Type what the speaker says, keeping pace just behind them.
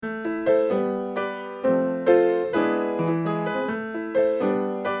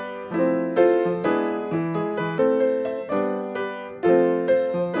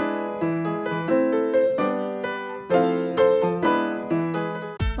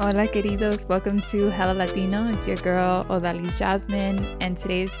Hola, queridos. Welcome to Hella Latino. It's your girl, Odalis Jasmine, and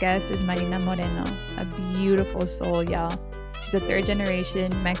today's guest is Marina Moreno, a beautiful soul, y'all. She's a third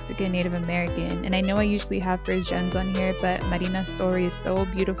generation Mexican Native American, and I know I usually have first gens on here, but Marina's story is so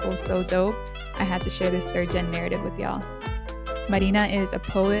beautiful, so dope. I had to share this third gen narrative with y'all. Marina is a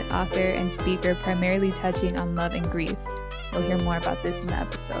poet, author, and speaker primarily touching on love and grief. You'll hear more about this in the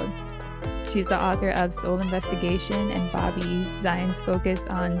episode. She's the author of Soul Investigation and Bobby, Zion's focus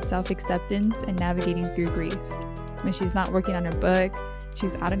on self-acceptance and navigating through grief. When she's not working on her book,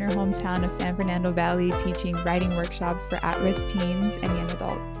 she's out in her hometown of San Fernando Valley teaching writing workshops for at-risk teens and young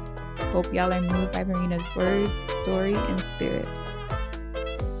adults. Hope y'all are moved by Marina's words, story, and spirit.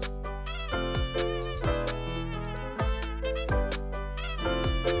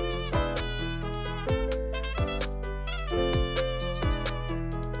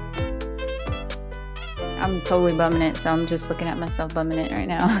 I'm totally bumming it, so I'm just looking at myself bumming it right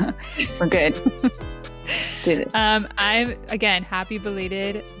now. We're good. Do this. I'm again happy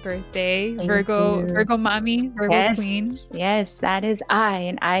belated birthday, Thank Virgo, you. Virgo mommy, Virgo queen. Yes, that is I,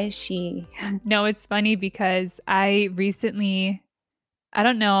 and I is she. No, it's funny because I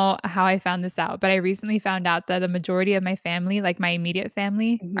don't know how I found this out, but I recently found out that the majority of my family, like my immediate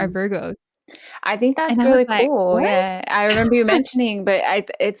family, are Mhm. Virgos. I think that's And I was really like, cool. "What?" Yeah, I remember you mentioning, but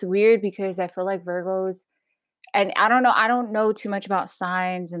it's weird because I feel like Virgos, and I don't know too much about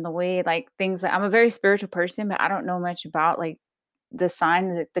signs and the way like things. I'm a very spiritual person, but I don't know much about like the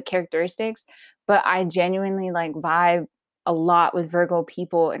signs, the characteristics, but I genuinely like vibe a lot with Virgo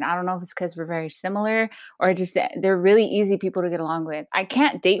people. And I don't know if it's because we're very similar or just that they're really easy people to get along with. I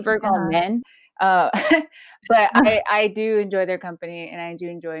can't date Virgo Yeah. men, uh, but I do enjoy their company and I do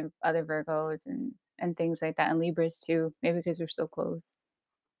enjoy other Virgos and things like that, and Libras too. Maybe because we're so close.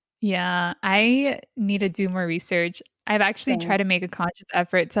 Yeah, I need to do more research. I've actually tried Same. to make a conscious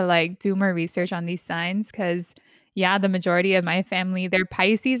effort to, like, do more research on these signs because, yeah, the majority of my family, they're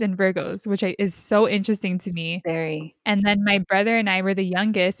Pisces and Virgos, which I is so interesting to me. Very. And then my brother and I were the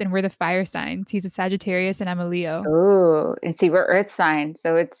youngest, and we're the fire signs. He's a Sagittarius and I'm a Leo. Oh, and see, we're Earth signs,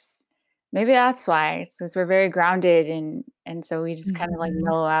 so it's maybe that's why, since we're very grounded and so we just kind of like Mhm.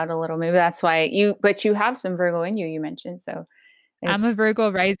 mellow out a little. Maybe that's why but you have some Virgo in you, you mentioned, so I'm a it's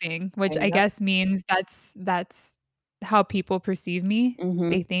Virgo rising, which there you I go. guess means that's how people perceive me.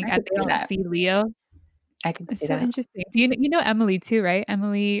 They think I they could see don't that. see Leo. I can It's see so that. interesting. Do you know Emily too, right?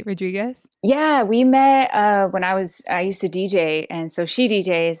 Emily Rodriguez? Yeah, we met when I used to DJ, and so she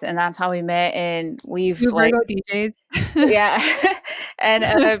DJs, and that's how we met, and we've 2 like Virgo DJs. yeah.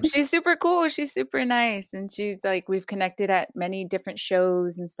 And she's super cool. She's super nice, and she's like we've connected at many different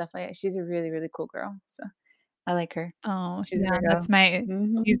shows and stuff like that. She's a really, really cool girl. So I like her. Oh, She's a yeah, Virgo.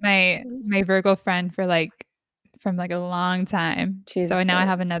 she's Mhm. my Virgo friend for, like from, like, a long time. She's So now I good.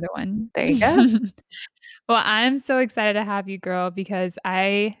 have another one. There you go. Well, I'm so excited to have you, girl, because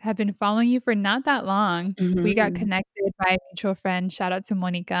I have been following you for not that long. We got Mhm. connected by a mutual friend, shout out to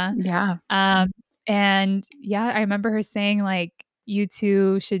Monica. Yeah. Um, and yeah, I remember her saying, like, "You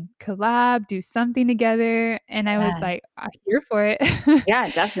 2 should collab, do something together," and I was Yeah. like, "Here for it." Yeah,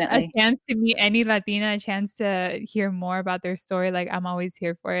 A definitely. chance to meet any Latina, a chance to hear more about their story, like, I'm always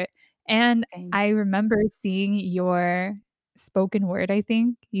here for it. And Same. I remember seeing your spoken word, I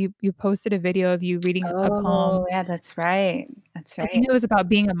think. You posted a video of you reading a poem. Oh, yeah, that's right. That's I right. think it was about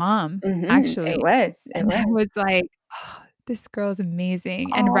being a mom, It actually. was. It And I was. was like, "Oh, this girl's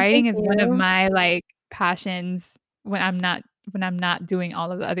amazing." And Oh, thank writing is one of you. my, like, passions when I'm not doing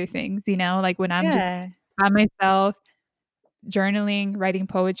all of the other things, you know? Like, when I'm just Yeah. by myself, journaling, writing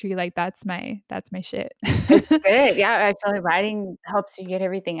poetry, like, that's my shit. It's good. Yeah, I feel like writing helps you get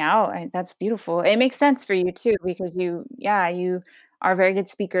everything out, and that's beautiful. It makes sense for you too because you are a very good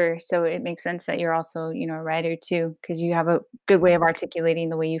speaker, so it makes sense that you're also, a writer too because you have a good way of articulating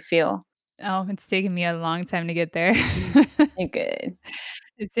the way you feel. Oh, it's taken me a long time to get there. Mm. You're good.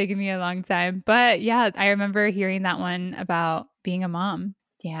 It's taken me a long time, but yeah, I remember hearing that one about being a mom.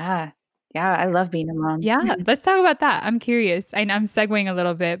 Yeah. Yeah, I love being a mom. Yeah, let's talk about that. I'm curious. I'm segueing a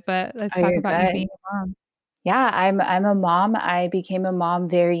little bit, but let's Oh, talk you're about you good. being a mom. Yeah, I'm a mom. I became a mom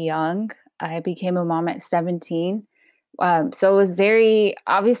very young. I became a mom at 17. So it was very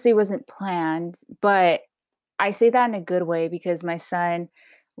obviously wasn't planned, but I say that in a good way because my son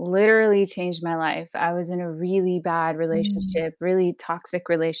literally changed my life. I was in a really bad Mm, relationship, really toxic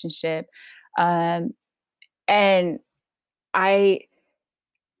relationship. Um, and I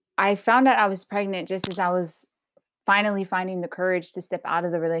I found out I was pregnant just as I was finally finding the courage to step out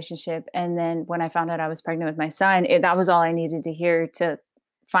of the relationship. And then when I found out I was pregnant with my son, that was all I needed to hear to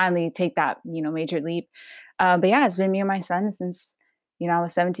finally take that, major leap. But yeah, it's been me and my son since, I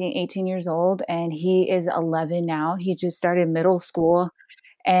was 17, 18 years old, and he is 11 now. He just started middle school,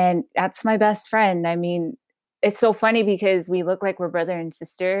 and that's my best friend. I mean, it's so funny because we look like we're brother and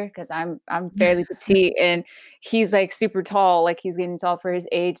sister because I'm fairly petite and he's like super tall, like he's getting tall for his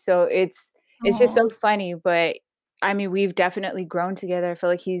age. So it's just Oh, so funny. But I mean, we've definitely grown together. I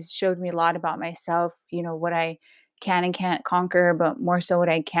feel like he's showed me a lot about myself, what I can and can't conquer, but more so what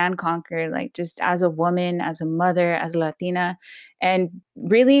I can conquer, like just as a woman, as a mother, as a Latina, and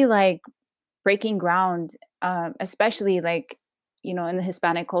really like breaking ground, especially like, in the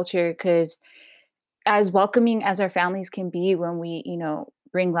Hispanic culture, because as welcoming as our families can be when we,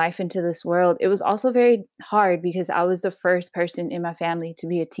 bring life into this world, it was also very hard because I was the first person in my family to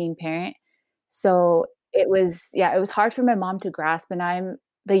be a teen parent. So yeah, it was hard for my mom to grasp. And I'm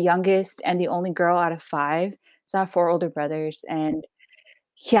the youngest and the only girl out of five. So I have four older brothers. And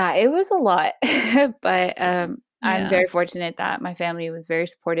yeah, it was a lot. But I'm yeah. very fortunate that my family was very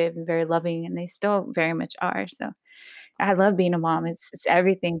supportive and very loving, and they still very much are. So I love being a mom. It's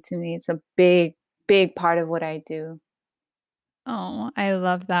everything to me. It's a big, big part of what I do. Oh, I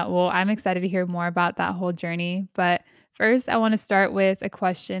love that. Well, I'm excited to hear more about that whole journey. But first, I want to start with a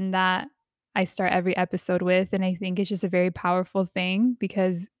question that I start every episode with. And I think it's just a very powerful thing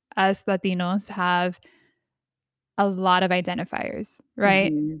because us Latinos have a lot of identifiers,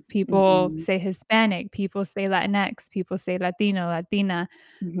 right? Mhm, People mhm, say Hispanic, people say Latinx, people say Latino, Latina,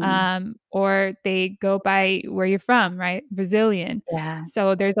 mhm. or they go by where you're from, right? Brazilian. Yeah,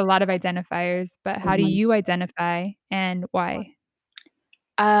 So there's a lot of identifiers, but how do mhm. you identify and why?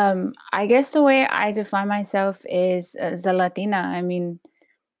 I guess the way I define myself is as a Latina. I mean,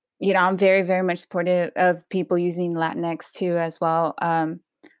 I'm very, very much supportive of people using Latinx too as well.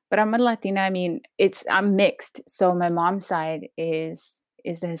 But I'm a Latina. I mean, I'm mixed. So my mom's side is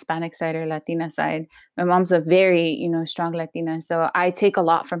the Hispanic side or Latina side. My mom's a very, strong Latina. So I take a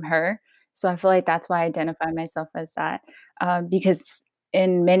lot from her. So I feel like that's why I identify myself as that. Because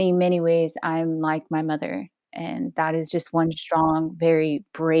in many, many ways, I'm like my mother. And that is just one strong, very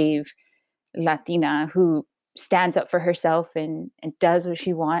brave Latina who stands up for herself and does what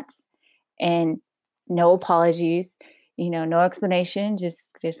she wants, and no apologies, no explanation,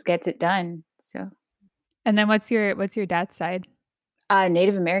 just gets it done. So, And then what's your dad's side?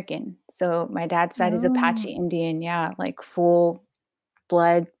 Native American. So my dad's side is Oh. Apache Indian, yeah, like full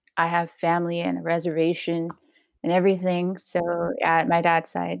blood. I have family and a reservation and everything. So yeah, my dad's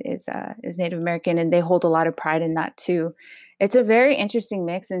side is Native American, and they hold a lot of pride in that too. It's a very interesting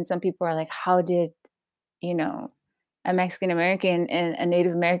mix, and some people are like, "How did you know a Mexican American and a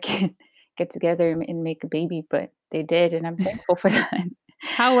Native American get together and make a baby?" But they did, and I'm thankful for that.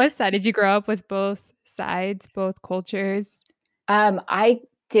 How was that? Did you grow up with both sides, both cultures? I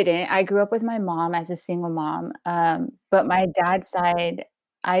didn't. I grew up with my mom as a single mom, but my dad's side,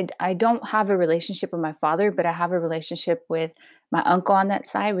 I don't have a relationship with my father, but I have a relationship with my uncle on that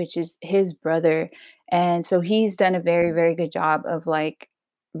side, which is his brother, and so he's done a very, very good job of, like,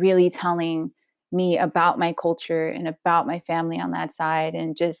 really telling me about my culture and about my family on that side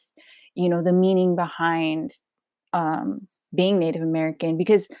and just, the meaning behind, being Native American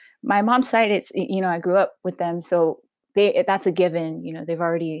because my mom's side, I grew up with them, so that's a given, they've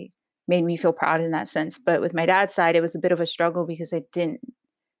already made me feel proud in that sense. But with my dad's side, it was a bit of a struggle because I didn't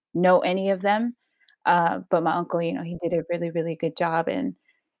know any of them. But my uncle, he did a really, really good job, and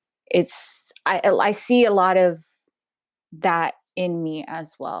I see a lot of that in me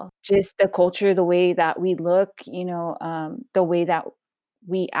as well. Just the culture, the way that we look, the way that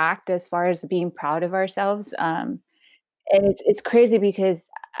we act as far as being proud of ourselves. And it's crazy because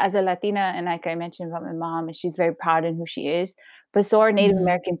as a Latina, and like I mentioned about my mom, and she's very proud in who she is, but so are Native Mhm.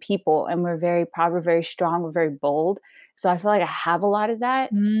 American people, and we're very proud, we're very strong, we're very bold. So I feel like I have a lot of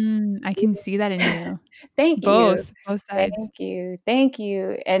that. I can see that in you. Thank you. Both sides. Thank you. Thank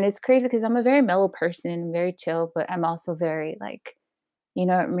you. And it's crazy because 'cause I'm a very mellow person, very chill, but I'm also very like, "You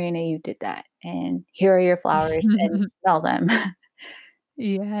know what, Marina, you did that, and here are your flowers, and smell them."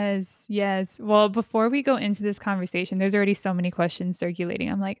 Yes, yes. Well, before we go into this conversation, there's already so many questions circulating.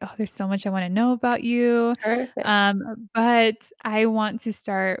 I'm like, "Oh, there's so much I wanna know about you." Perfect. But I want to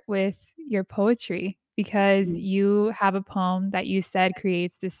start with your poetry because Mhm. you have a poem that you said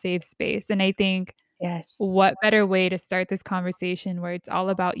creates this safe space, and I think Yes. what better way to start this conversation where it's all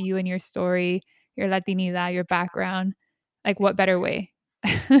about you and your story, your Latinidad, your background, like, what better way?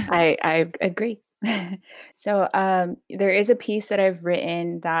 I agree. So, there is a piece that I've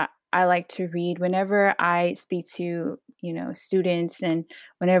written that I like to read whenever I speak to, students, and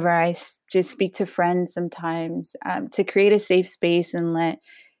whenever just speak to friends sometimes, to create a safe space and let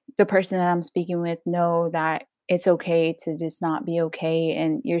the person that I'm speaking with know that it's okay to just not be okay,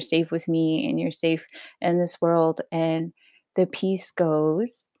 and you're safe with me, and you're safe in this world. And the piece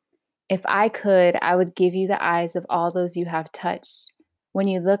goes, if I could, I would give you the eyes of all those you have touched. When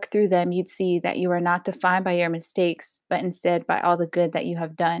you look through them, you'd see that you are not defined by your mistakes, but instead by all the good that you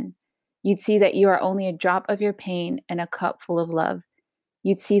have done. You'd see that you are only a drop of your pain in a cup full of love.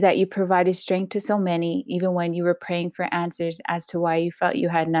 You'd see that you provided strength to so many, even when you were praying for answers as to why you felt you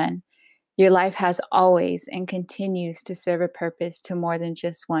had none. Your life has always and continues to serve a purpose to more than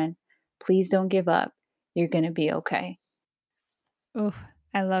just one. Please don't give up. You're going to be okay. Oh,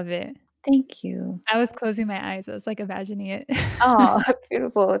 I love it. Thank you. I was closing my eyes, I was, like, imagining it. Oh,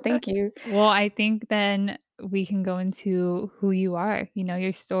 beautiful. Thank you. Well, I think then we can go into who you are,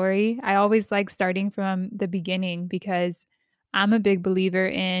 your story. I always like starting from the beginning because I'm a big believer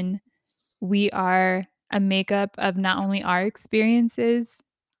in we are a makeup of not only our experiences,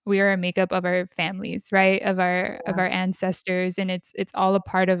 we are a makeup of our families, right? Of our ancestors, and it's all a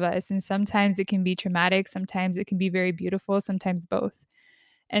part of us. And sometimes it can be traumatic, sometimes it can be very beautiful, sometimes both.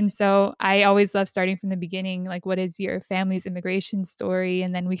 And so I always love starting from the beginning, like what is your family's immigration story?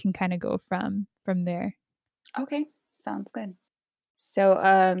 And then we can kind of go from there. Okay, sounds good.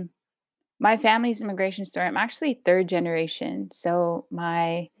 So, my family's immigration story, I'm actually third generation. So,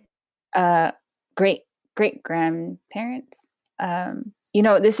 my uh, great great grandparents,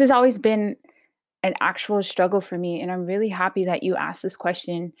 this has always been an actual struggle for me. And I'm really happy that you asked this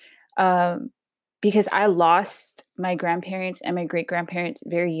question, um, because I lost my grandparents and my great grandparents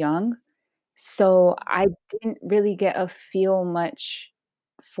very young. So I didn't really get a feel much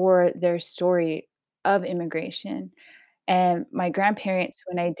for their story of immigration. And my grandparents,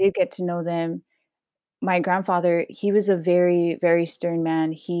 when I did get to know them, my grandfather, he was a very, very stern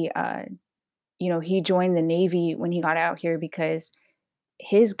man. He joined the Navy when he got out here because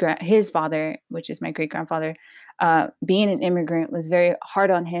his father, which is my great grandfather, being an immigrant was very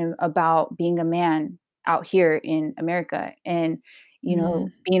hard on him about being a man out here in America, and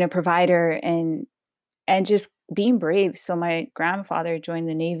Mm, being a provider and just being brave. So my grandfather joined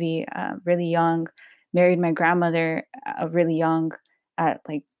the Navy really young, married my grandmother really young, at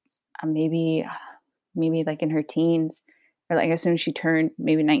like maybe like in her teens, or like as soon as she turned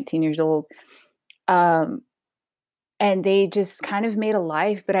maybe 19 years old. Um, and they just kind of made a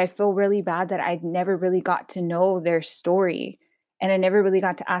life, but I feel really bad that I never really got to know their story. And I never really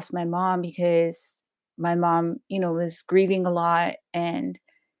got to ask my mom because my mom, was grieving a lot. And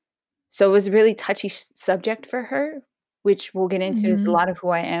so it was a really touchy subject for her, which we'll get into is a mhm. lot of who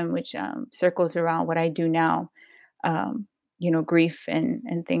I am, which circles around what I do now, grief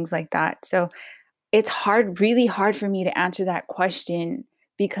and things like that. So it's really hard for me to answer that question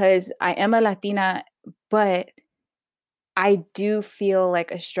because I am a Latina, but I do feel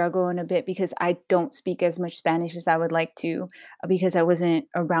like a struggle in a bit because I don't speak as much Spanish as I would like to, because I wasn't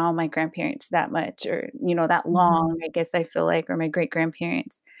around my grandparents that much, or, that Mhm. long, I guess I feel like, or my great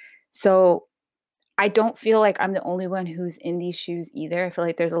grandparents. So I don't feel like I'm the only one who's in these shoes either. I feel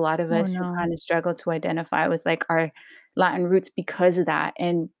like there's a lot of Oh, us who no. kind of struggle to identify with like our Latin roots because of that.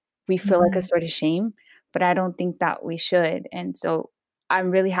 And we feel like a Mhm. sort of shame, but I don't think that we should. And so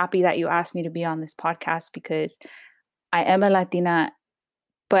I'm really happy that you asked me to be on this podcast because I am a Latina,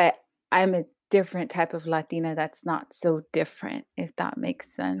 but I'm a different type of Latina that's not so different, if that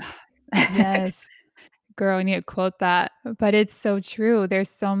makes sense. Yes. Girl, I need to quote that, but it's so true. There's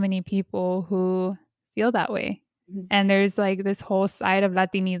so many people who feel that way, Mhm, and there's, like, this whole side of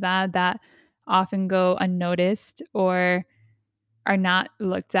Latinidad that often go unnoticed or are not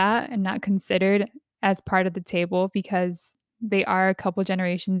looked at and not considered as part of the table because they are a couple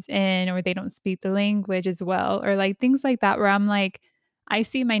generations in or they don't speak the language as well or, like, things like that where I'm like, I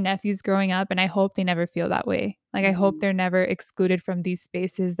see my nephews growing up, and I hope they never feel that way. Like, I hope mhm. they're never excluded from these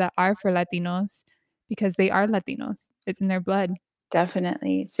spaces that are for Latinos because they are Latinos. It's in their blood.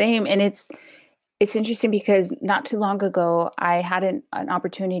 Definitely. Same, and it's interesting because not too long ago, I had an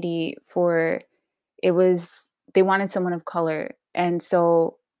opportunity for they wanted someone of color, and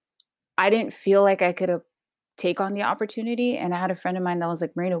so I didn't feel like I could take on the opportunity, and I had a friend of mine that was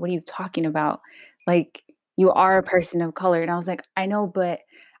like, "Marina, what are you talking about? Like, you are a person of color." And I was like, "I know, but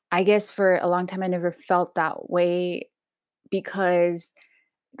I guess for a long time I never felt that way because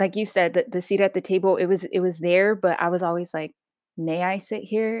like you said, the seat at the table, it was there, but I was always like, "May I sit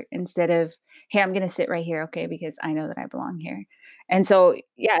here?" Instead of, "Hey, I'm gonna sit right here, okay, because I know that I belong here." And so,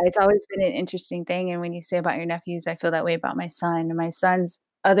 yeah, it's always been an interesting thing, and when you say about your nephews, I feel that way about my son, and my son's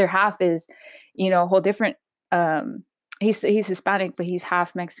other half is, a whole different, um he's Hispanic, but he's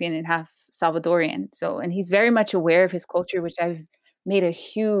half Mexican and half Salvadorian, so and he's very much aware of his culture, which I've made a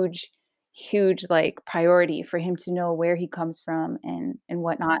huge huge, like, priority for him to know where he comes from and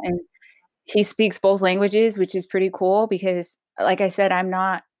whatnot, and he speaks both languages, which is pretty cool because, like I said, I'm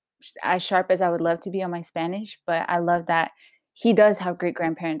not as sharp as I would love to be on my Spanish, but I love that he does have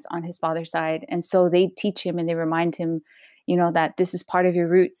great-grandparents on his father's side, and so they teach him and they remind him, that this is part of your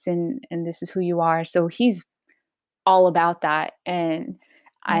roots and this is who you are, so he's all about that, and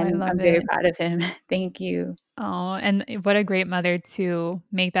Oh, I I'm love very it. proud of him. Thank you. Oh, and what a great mother to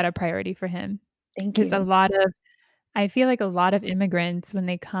make that a priority for him. Thank Because you. I feel like a lot of immigrants, when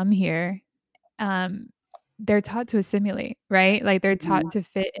they come here, um, they're taught to assimilate, right? Like, they're taught Yeah, to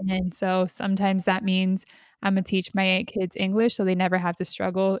fit in, so sometimes that means Imma teach my kids English so they never have to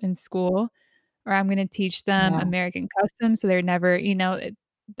struggle in school, or I'm gonna teach them yeah, American customs so they're never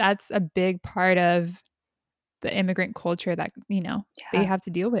that's a big part of the immigrant culture that, they yeah, have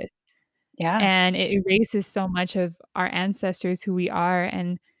to deal with, yeah. and it erases so much of our ancestors, who we are,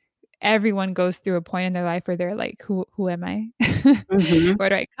 and everyone goes through a point in their life where they're like, "Who am I? Mhm. Where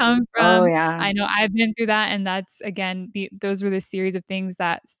do I come Oh, from?" yeah. I know I've been through that, and that's again, those were the series of things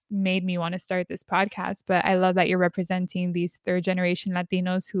that made me wanna start this podcast, but I love that you're representing these third generation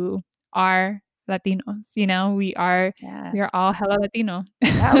Latinos who are Latinos, Yeah. we are all hella Latino.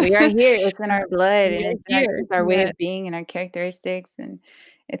 Yeah, we are here. It's in our blood, We and are it's in our here. it's our way Yeah, of being and our characteristics, and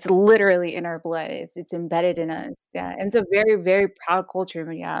it's literally in our blood. It's embedded in us. Yeah, and it's a very, very proud culture.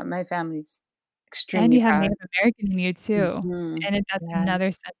 But yeah, my family's and extremely you have proud. Native American in you too, Mhm. and that's Yeah,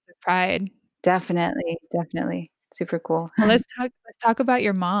 another sense of pride. definitely, definitely. Super cool. Well, let's talk about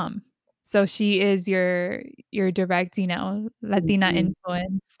your mom. So she is your direct, Latina Mhm.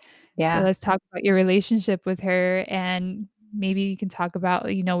 influence. So Yeah, let's talk about your relationship with her, and maybe you can talk about,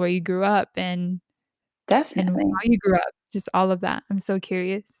 where you grew up and definitely. how you grew up, just all of that. I'm so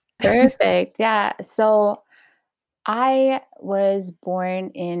curious. Perfect. Yeah. So I was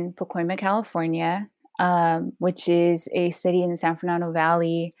born in Pacoima, California, which is a city in the San Fernando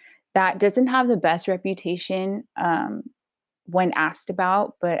Valley that doesn't have the best reputation when asked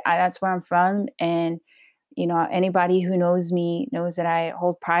about, but that's where I'm from. And, anybody who knows me knows that I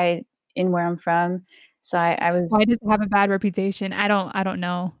hold pride in where I'm from. So I was Why does it have a bad reputation? I don't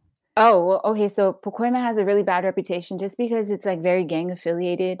know. Oh, well, okay, so Pacoima has a really bad reputation just because it's, like, very gang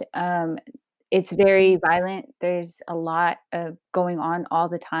affiliated, it's very violent, there's a lot of going on all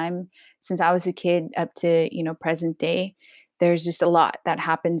the time. Since I was a kid up to, present day, there's just a lot that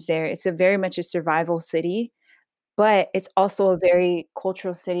happens there. It's a very much a survival city, but it's also a very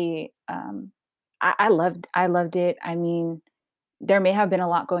cultural city, I loved it, I mean, there may have been a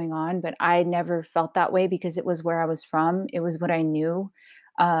lot going on, but I never felt that way because it was where I was from, it was what I knew,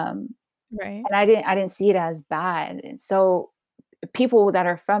 um Right. and I didn't see it as bad, and so, people that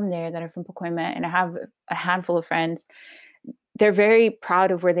are from there, that are from Pacoima, and I have a handful of friends, they're very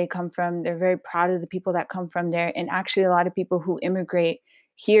proud of where they come from, they're very proud of the people that come from there, and actually a lot of people who immigrate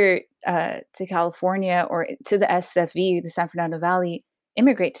here, to California or to the SFV, the San Fernando Valley,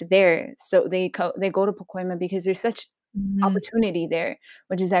 immigrate to there, so they go to Pacoima because there's such Mhm. opportunity there,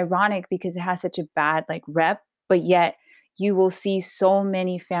 which is ironic because it has such a bad, like, rep, but yet you will see so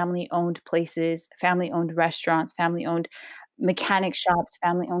many family-owned places, family-owned restaurants, family-owned mechanic shops,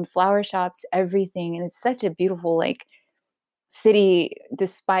 family-owned flower shops, everything, and it's such a beautiful, like, city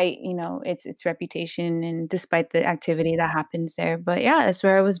despite, its reputation and despite the activity that happens there, but yeah, that's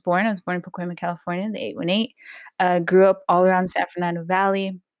where I was born. I was born in Pacoima, California, the 818, grew up all around San Fernando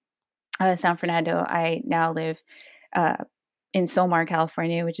Valley. San Fernando, I now live, uh, in Silmar,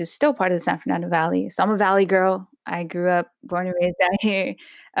 California, which is still part of the San Fernando Valley. So I'm a valley girl. I grew up, born and raised out here.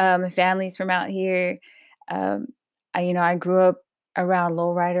 My family's from out here. Um, I grew up around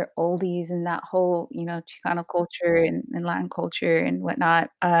lowrider oldies and that whole, Chicano culture and Latin culture and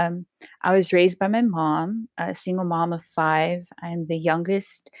whatnot. I was raised by my mom, a single mom of 5. I'm the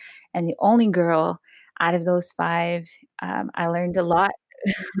youngest and the only girl out of those 5. I learned a lot.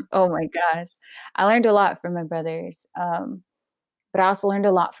 Oh my gosh. I learned a lot from my brothers, but I also learned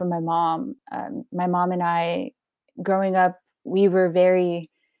a lot from my mom. My mom and I, growing up, we were very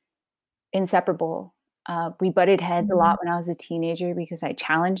inseparable. We butted heads a Mhm. lot when I was a teenager because I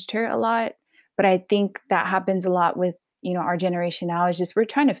challenged her a lot, but I think that happens a lot with, our generation now is just we're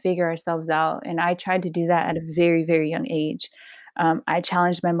trying to figure ourselves out, and I tried to do that at a very, very young age. I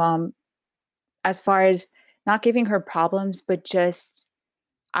challenged my mom as far as not giving her problems, but just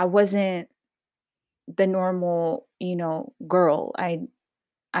I wasn't the normal, girl.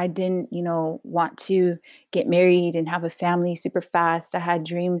 I didn't, want to get married and have a family super fast. I had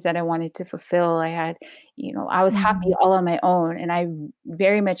dreams that I wanted to fulfill. I was happy Mhm. all on my own and I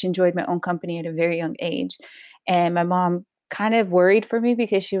very much enjoyed my own company at a very young age. And my mom kind of worried for me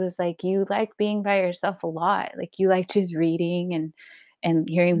because she was like, "You like being by yourself a lot. Like, you like just reading and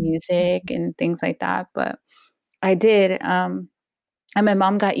hearing music Mhm. and things like that." But I did, and my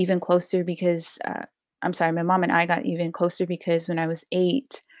mom got even closer because, I'm sorry, my mom and I got even closer because when I was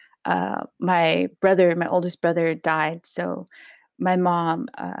 8, my oldest brother died, so my mom,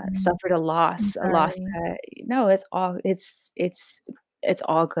 Mm, suffered a I'm loss sorry. that no, it's all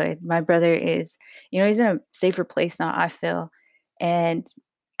good. My brother is he's in a safer place now, I feel, and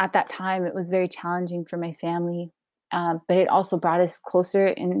at that time, it was very challenging for my family, but it also brought us closer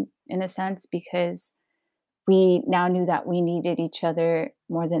in a sense because we now knew that we needed each other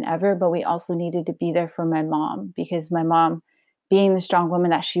more than ever, but we also needed to be there for my mom because my mom, being the strong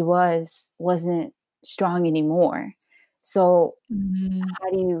woman that she was, wasn't strong anymore. So Mhm. how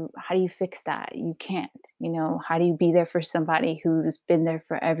do you fix that? You can't, how do you be there for somebody who's been there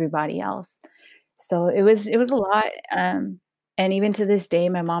for everybody else? So it was a lot, and even to this day,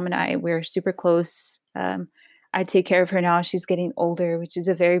 my mom and we're super close. I take care of her now. She's getting older, which is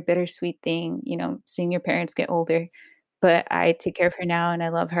a very bittersweet thing, seeing your parents get older. But I take care of her now, and I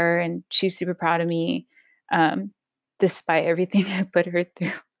love her, and she's super proud of me, um, despite everything I put her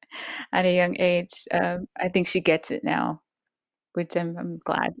through at a young age. I think she gets it now, which I'm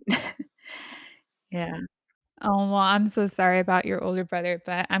glad. Yeah. Oh, well, I'm so sorry about your older brother,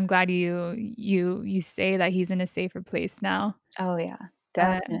 but I'm glad you say that he's in a safer place now. Oh yeah, Uh,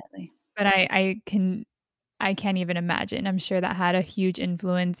 definitely. but I can't even imagine. I'm sure that had a huge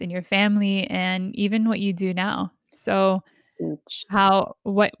influence in your family and even what you do now. So, Huge.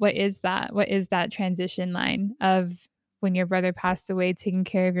 what is that? What is that transition line of when your brother passed away, taking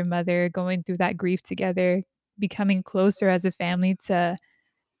care of your mother, going through that grief together, becoming closer as a family to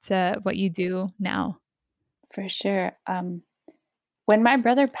what you do now? For sure. When my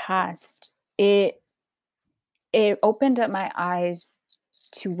brother passed, it opened up my eyes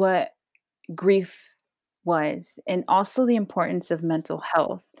to what grief was and also the importance of mental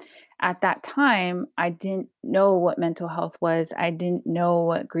health. At that time, I didn't know what mental health was. I didn't know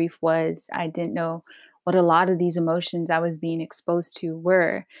what grief was. I didn't know what a lot of these emotions I was being exposed to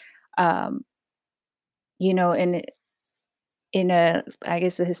were. Um, and in a I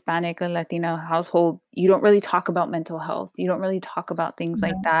guess a Hispanic or Latino household, you don't really talk about mental health. You don't really talk about things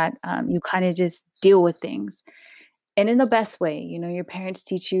like No. that. You kind of just deal with things, and in the best way. Your parents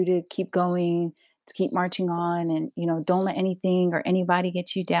teach you to keep going, to keep marching on, and don't let anything or anybody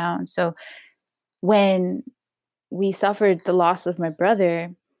get you down. So when we suffered the loss of my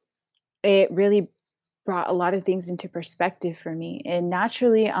brother, it really brought a lot of things into perspective for me. And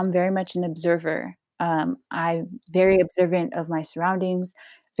naturally, I'm very much an observer. I'm very observant of my surroundings,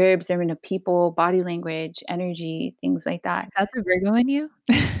 very observant of people, body language, energy, things like that. Is that the Virgo in you?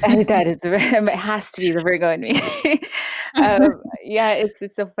 That is the it has to be the Virgo in me. Yeah,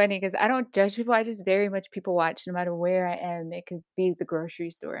 it's so funny because I don't judge people. I just very much people watch no matter where I am. It could be the grocery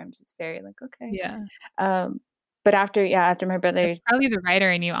store. I'm just very like, okay. Yeah. Um, but after my That's brother's probably the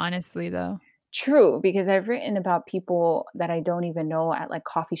writer in you, honestly, though. true, because I've written about people that I don't even know at, like,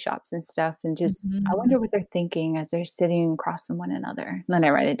 coffee shops and stuff, and just I Mhm. wonder what they're thinking as they're sitting across from one another, and then I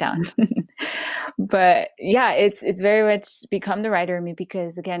write it down. But, yeah, it's very much become the writer in me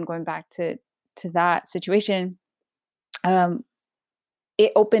because, again, going back to that situation, um,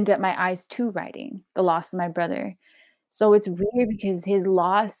 it opened up my eyes to writing, the loss of my brother. So it's weird because his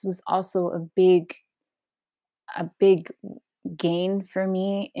loss was also a big gain for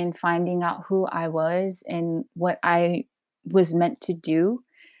me in finding out who I was and what I was meant to do.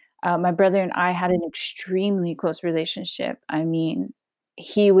 My brother and I had an extremely close relationship. I mean,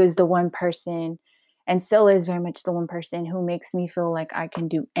 he was the one person and still is very much the one person who makes me feel like I can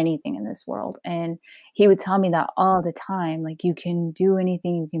do anything in this world. And he would tell me that all the time, like you can do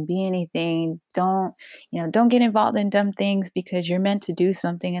anything, you can be anything. Don't get involved in dumb things because you're meant to do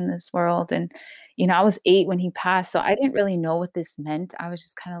something in this world. And I was 8 when he passed, so I didn't really know what this meant. I was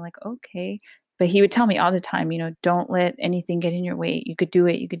just kind of like, okay, but he would tell me all the time, "Don't let anything get in your way. You could do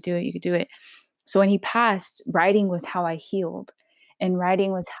it. You could do it. You could do it." So when he passed, writing was how I healed, and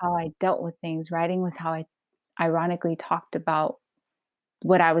writing was how I dealt with things. Writing was how I ironically talked about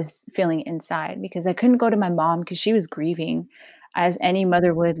what I was feeling inside because I couldn't go to my mom because she was grieving as any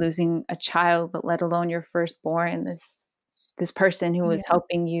mother would losing a child, but let alone your firstborn, this person who was Yeah.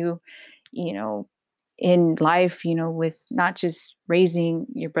 helping you, you know, in life, with not just raising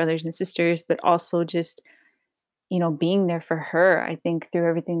your brothers and sisters, but also just, being there for her, I think, through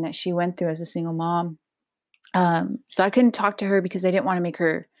everything that she went through as a single mom. So I couldn't talk to her because I didn't want to make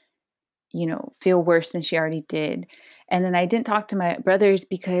her, feel worse than she already did. And then I didn't talk to my brothers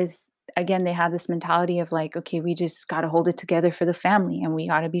because again, they have this mentality of like, okay, we just got to hold it together for the family and we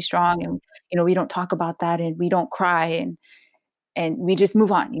got to be strong and we don't talk about that and we don't cry and we just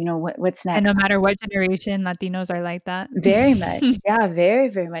move on. What's And next? no matter what generation, Latinos are like that. Very much. Yeah, very,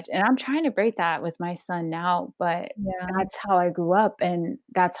 very much. And I'm trying to break that with my son now, but Yeah. that's how I grew up and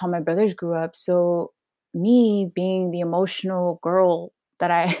that's how my brothers grew up. So me being the emotional girl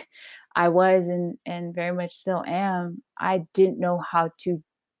that I I was and very much still am, I didn't know how to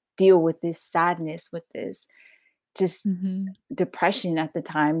deal with this sadness, with this just Mhm. depression at the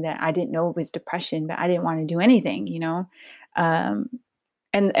time that I didn't know it was depression, but I didn't want to do anything. Um,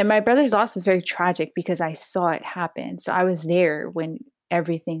 and my brother's loss was very tragic because I saw it happen. So I was there when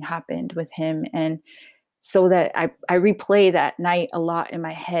everything happened with him, and so that I replay that night a lot in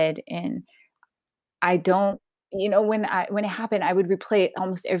my head, and I don't. When it happened, I would replay it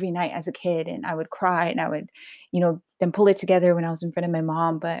almost every night as a kid, and I would cry, and I would, then pull it together when I was in front of my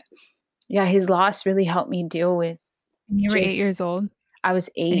mom. But yeah, his loss really helped me deal with And you were 8 just years old I was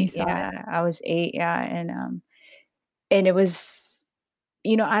and you 8, saw it. yeah, I was 8, yeah, and it was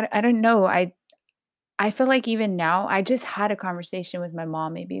I don't know, I feel like even now I just had a conversation with my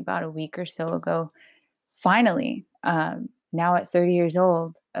mom maybe about a week or so ago, finally, now at 30 years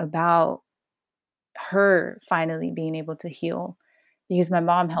old, about her finally being able to heal, because my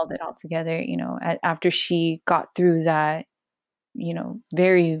mom held it all together, after she got through that,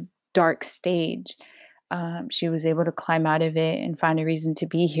 very dark stage. She was able to climb out of it and find a reason to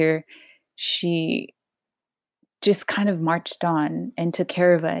be here. She just kind of marched on and took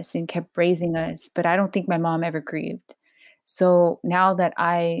care of us and kept raising us, but I don't think my mom ever grieved. So now that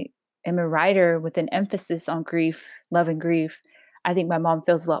I am a writer with an emphasis on grief, love and grief, I think my mom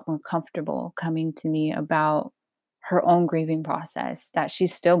feels a lot more comfortable coming to me about her own grieving process that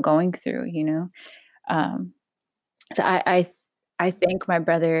she's still going through. Um, so I thank my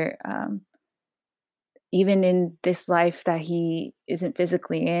brother, even in this life that he isn't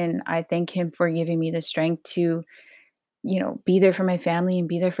physically in. I thank him for giving me the strength to be there for my family and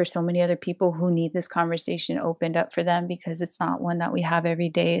be there for so many other people who need this conversation opened up for them, because it's not one that we have every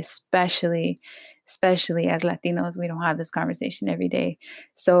day, especially as Latinos, we don't have this conversation every day.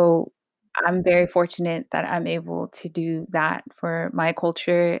 So I'm very fortunate that I'm able to do that for my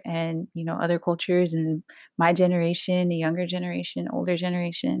culture and, other cultures and my generation, the younger generation, older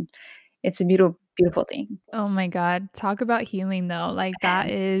generation. It's a beautiful thing. Oh my god, talk about healing though, like, that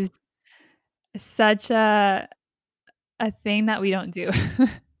is such a thing that we don't do.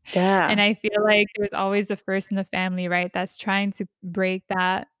 Yeah, And I feel like there's always the first in the family, right, that's trying to break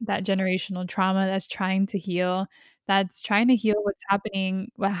that generational trauma, that's trying to heal, that's trying to heal what's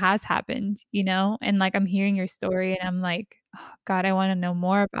happening, what has happened, you know? And, like, I'm hearing your story and I'm like, "Oh, god, I wanna know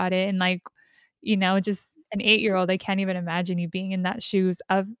more about it," and, like, just an 8-year-old, I can't even imagine you being in that shoes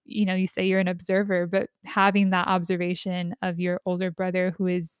of you say you're an observer, but having that observation of your older brother who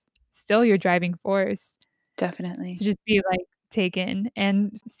is still your driving force definitely. to just be, like, taken,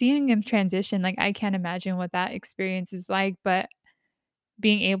 and seeing him transition, like, I can't imagine what that experience is like, but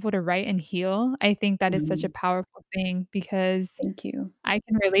being able to write and heal, I think that is such a Mhm. powerful thing because Thank you. I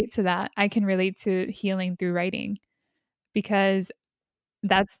can relate to that. I can relate to healing through writing because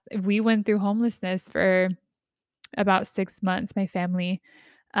that's we went through homelessness for about 6 months, my family,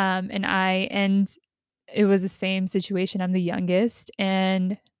 and it was the same situation. I'm the youngest,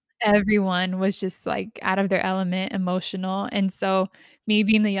 and everyone was just, like, out of their element, emotional, and so me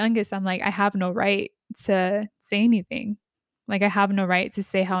being the youngest, I'm like, "I have no right to say anything." Like, I have no right to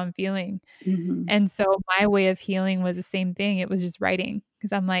say how I'm feeling, Mhm. and so my way of healing was the same thing, it was just writing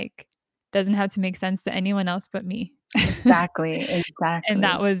because 'cause I'm like, "Doesn't have to make sense to anyone else but me." Exactly, And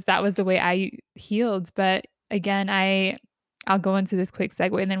that exactly. was that was the way I healed, but again, I'll go into this quick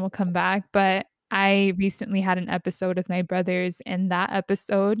segue and then we'll come back, but I recently had an episode with my brothers, and that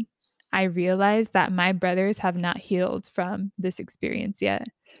episode, I realized that my brothers have not healed from this experience yet.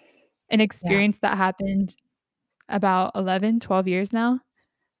 An Yeah, experience that happened about 11, 12 years now.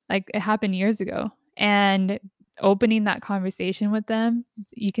 Like, it happened years ago, and opening that conversation with them,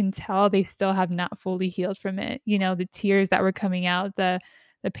 you can tell they still have not fully healed from it. The tears that were coming out, the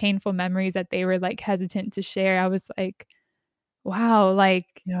painful memories that they were, like, hesitant to share. I was like, "Wow,"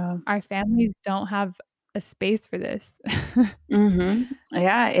 like, yeah. our families don't have a space for this. Mhm.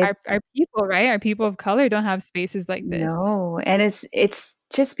 Yeah, it's Our people, right? Our people of color don't have spaces like this. no, and it's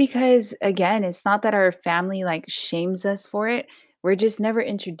just because, again, it's not that our family, like, shames us for it, we're just never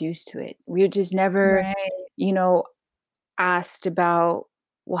introduced to it. We're just never, Right. you know, asked about,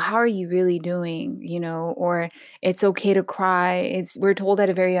 "Well, how are you really doing?" Or, "It's okay to cry." We're told at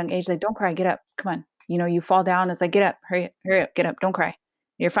a very young age, like, "Don't cry, get up, come on." You fall down, it's like, "Get up, hurry up, get up, don't cry."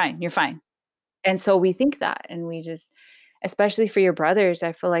 you're fine." And so we think that, and we just especially for your brothers,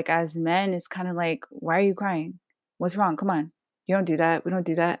 I feel like as men, it's kinda like, "Why are you crying? What's wrong? Come on. You don't do that. We don't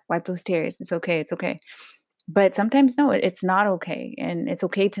do that. Wipe those tears. It's okay, it's okay." But sometimes, no, it's not okay, and it's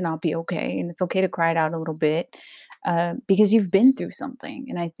okay to not be okay, and it's okay to cry it out a little bit, because you've been through something,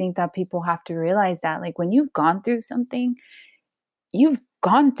 and I think that people have to realize that, like, when you've gone through something, you've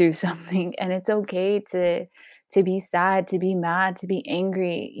gone through something, and it's okay to be sad, to be mad, to be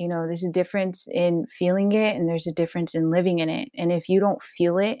angry. There's a difference in feeling it, and there's a difference in living in it, and if you don't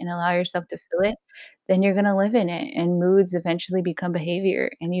feel it and allow yourself to feel it, then you're gonna live in it, and moods eventually become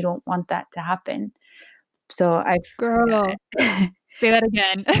behavior, and you don't want that to happen. So I've Girl, yeah. say that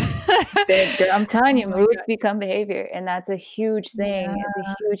again. I'm telling Oh you, my moods god. become behavior, and that's a huge thing. It's a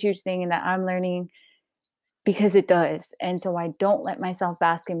Yeah. huge, huge thing, and that I'm learning because it does, and so I don't let myself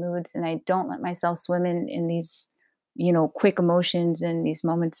bask in moods, and I don't let myself swim in these, quick emotions and these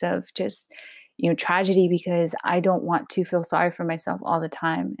moments of just, tragedy because I don't want to feel sorry for myself all the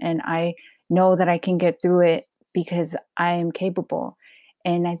time, and I know that I can get through it because I am capable,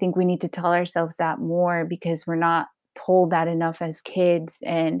 and I think we need to tell ourselves that more because we're not told that enough as kids,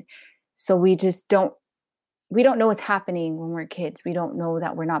 and so we don't know what's happening when we're kids. We don't know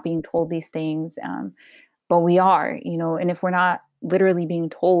that we're not being told these things, but we are, and if we're not literally being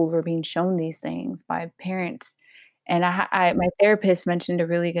told, we're being shown these things by parents. And my therapist mentioned a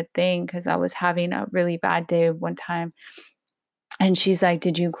really good thing because I was having a really bad day one time, and she's like,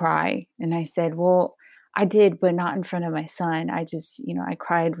 "Did you cry?" And I said, "Well, I did, but not in front of my son. I just, I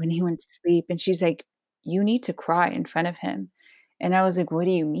cried when he went to sleep." And she's like, "You need to cry in front of him." And I was like, "What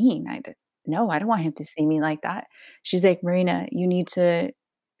do you mean?" No, I don't want him to see me like that. She's like, "Marina, you need to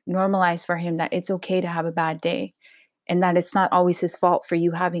normalize for him that it's okay to have a bad day and that it's not always his fault for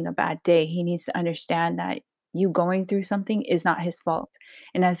you having a bad day. He needs to understand that you going through something is not his fault.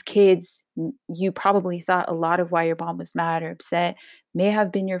 And as kids, you probably thought a lot of why your mom was mad or upset may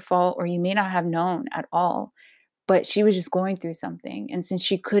have been your fault, or you may not have known at all. But she was just going through something. And since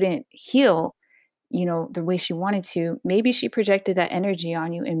she couldn't heal, the way she wanted to, maybe she projected that energy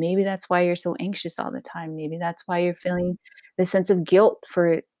on you. And maybe that's why you're so anxious all the time. Maybe that's why you're feeling the sense of guilt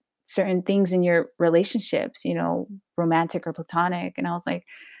for certain things in your relationships, romantic or platonic." And I was like,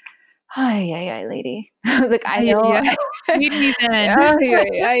 "Hi, yeah, yeah, lady." I was like, "I Yeah, know." yeah. Feed me then. Oh, yeah,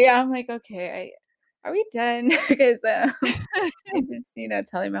 yeah, yeah. I'm like, "Okay, are we done?" Because I just,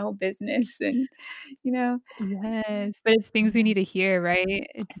 telling my whole business and, you know, Yes, but it's things we need to hear, right?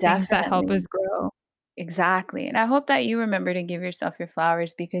 It's things that help definitely. us grow. Exactly, and I hope that you remember to give yourself your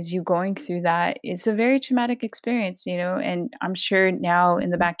flowers because you going through that, it's a very traumatic experience, and I'm sure now in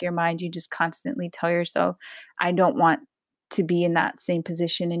the Mhm, back of your mind, you just constantly tell yourself, "I don't want to be in that same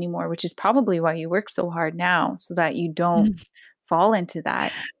position anymore," which is probably why you work so hard now so that you don't mhm. fall into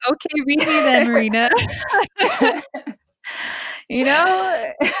that. Okay, read me then, Marina. You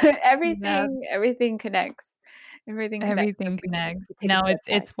know, Yeah. everything connects. Everything connects if Everything we connects. take a No, step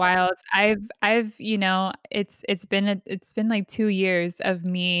back. it's wild. It's been like 2 years of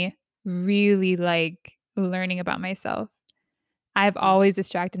me really, like, learning about myself. I've Yeah. always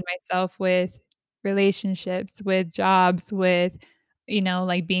distracted myself with relationships, with jobs, with,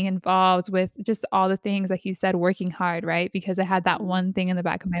 like, being involved with just all the things, like you said, working hard, right? Because I had that Mhm. one thing in the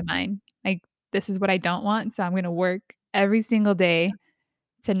back of my mind, like, "This is what I don't want, so I'm gonna work every single day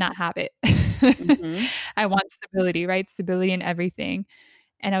to not have it." Mhm. I want stability, right? Stability in everything,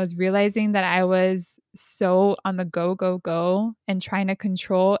 and I was realizing that I was so on the go, go, go, and trying to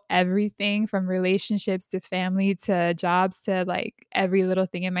control everything from relationships to family to jobs to, like, every little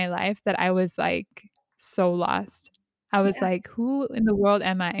thing in my life that I was, like, so lost. I was Yeah, like, "Who in the world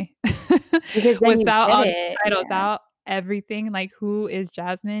am I?" because then you Without get all the it. titles, Yeah. without everything, like, who is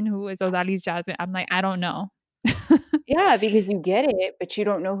Jasmine? Who is Odali's Jasmine? I'm like, "I don't know." Yeah, because you get it, but you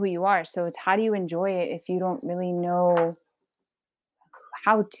don't know who you are, so it's how do you enjoy it if you don't really know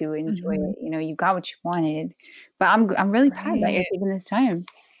how to enjoy Mhm. it, you got what you wanted, but I'm really proud that you're Right. taking this time.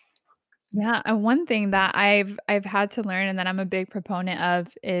 Yeah, and one thing that I've had to learn and that I'm a big proponent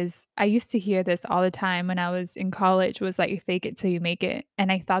of is I used to hear this all the time when I was in college was like fake it till you make it. And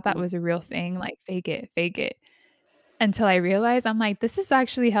I thought that Mm, was a real thing, like fake it. Until I realized I'm like, this is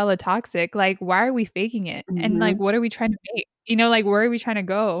actually hella toxic. Like, why are we faking it? And like, mhm. what are we trying to make? Like where are we trying to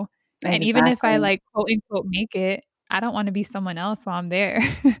go? And even if I Exactly. like quote unquote make it, I don't want to be someone else while I'm there.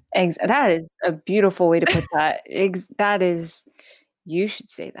 That is a beautiful way to put that. That is you should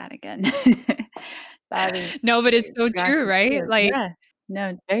say that again. That is No, but it's so true, exactly right? true. Like Yeah. No,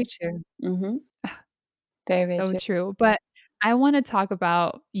 it's very true. Mhm. Very, very so true. true. But I wanna talk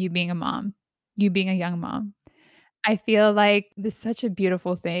about you being a mom, you being a young mom. I feel like this is such a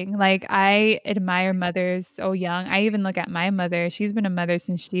beautiful thing. Like, I admire mothers so young. I even look at my mother. She's been a mother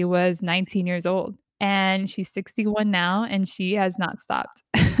since she was 19 years old, and she's 61 now, and she has not stopped.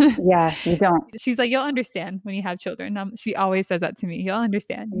 Yeah, you don't. She's like, "You'll understand when you have children." She always says that to me, "You'll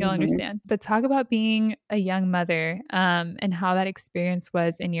understand, you'll Mhm. understand." But talk about being a young mother, and how that experience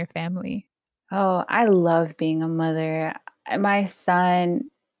was in your family. Oh, I love being a mother. My son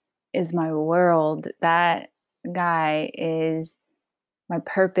is my world. That guy is my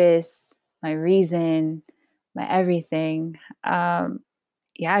purpose, my reason, my everything.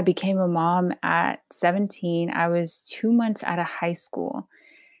 Yeah, I became a mom at 17. I was 2 months out of high school,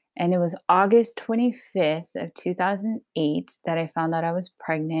 and it was August 25th of 2008 that I found out I was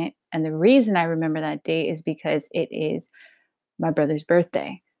pregnant, and the reason I remember that date is because it is my brother's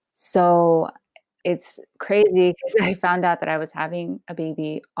birthday. So, it's crazy because I found out that I was having a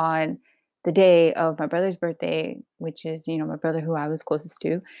baby on the day of my brother's birthday, which is, my brother who I was closest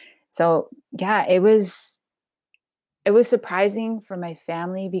to. So, yeah, it was surprising for my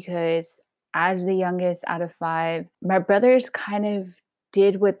family because as the youngest out of 5, my brothers kind of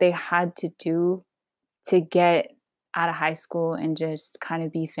did what they had to do to get out of high school and just kind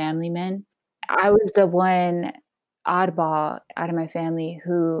of be family men. I was the one oddball out of my family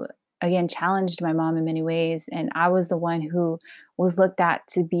who, again, challenged my mom in many ways, and I was the one who was looked at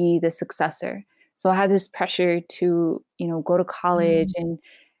to be the successor. So I had this pressure to, go to college Mm,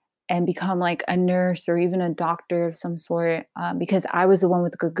 and become like a nurse or even a doctor of some sort, because I was the one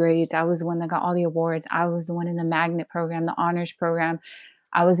with good grades. I was the one that got all the awards. I was the one in the magnet program, the honors program.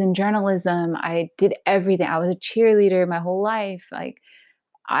 I was in journalism. I did everything. I was a cheerleader my whole life. Like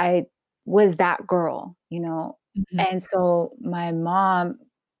I was that girl. mhm, And so my mom,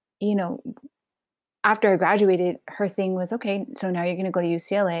 you know, after I graduated, her thing was okay, so now you're going to go to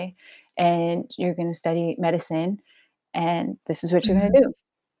UCLA and you're going to study medicine and this is what you're going mhm. to do.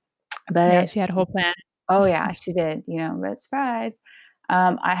 Yeah, But she had a whole plan. oh yeah, she did, but surprise.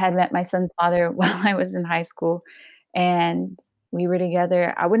 I had met my son's father while I was in high school and we were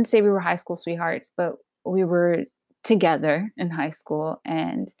together. I wouldn't say we were high school sweethearts, but we were together in high school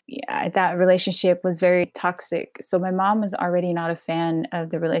and yeah, that relationship was very toxic. So my mom was already not a fan of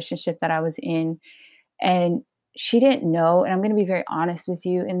the relationship that I was in and she didn't know, and I'm going to be very honest with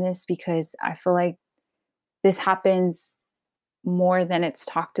you in this because I feel like this happens more than it's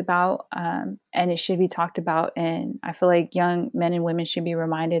talked about, and it should be talked about. And I feel like young men and women should be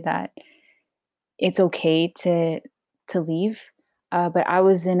reminded that it's okay to leave. But I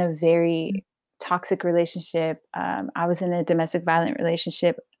was in a Mm, very toxic relationship. I was in a domestic violent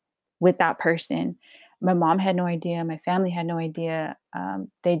relationship with that person. My mom had no idea. My family had no idea.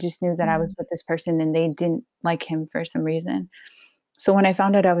 They just knew that I was mm, with this person, and they didn't like him for some reason. So when I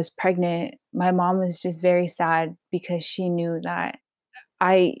found out I was pregnant, my mom was just very sad because she knew that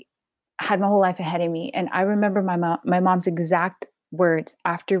I had my whole life ahead of me, and I remember my mom's exact words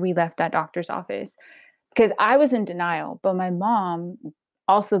after we left that doctor's office, because I was in denial, but my mom,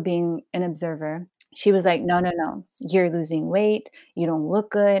 also being an observer, she was like, "No, no, no, you're losing weight, you don't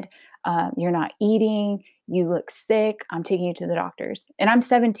look good, you're not eating, you look sick, I'm taking you to the doctors." And I'm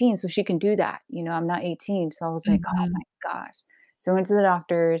 17, so she can do that, I'm not 18, so I was like, "Oh mhm, my gosh." So I went to the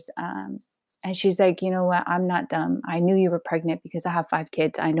doctors, and she's like, "You know what? I'm not dumb. I knew you were pregnant because I have 5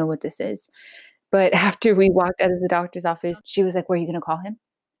 kids. I know what this is." But after we walked out of the doctor's office, she was like, "Were you gonna call him?"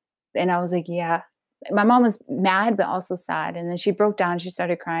 And I was like, "Yeah." My mom was mad, but also sad, and then she broke down, she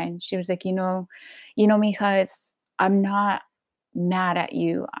started crying. She was like, Mija, I'm not mad at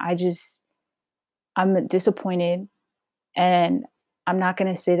you. I'm disappointed, and I'm not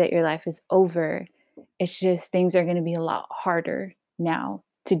gonna say that your life is over. It's just things are gonna be a lot harder now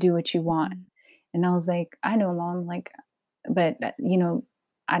to do what you want." mhm, And I was like, "I know, mom, like, but,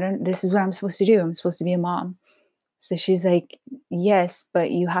 I don't this is what I'm supposed to do. I'm supposed to be a mom." So she's like, "Yes,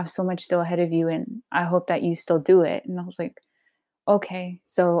 but you have so much still ahead of you, and I hope that you still do it." And I was like, "Okay."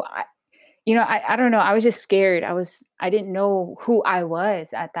 So I don't know. I was just scared. I didn't know who I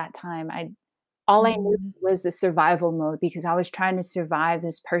was at that time. All I knew mhm, was the survival mode because I was trying to survive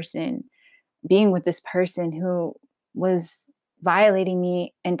this person, being with this person who was violating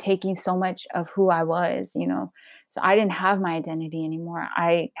me and taking so much of who I was. So I didn't have my identity anymore.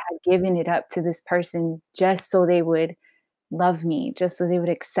 I had given it up to this person just so they would love me, just so they would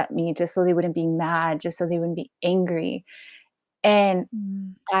accept me, just so they wouldn't be mad, just so they wouldn't be angry. And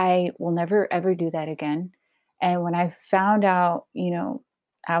mm, I will never ever do that again. And when I found out,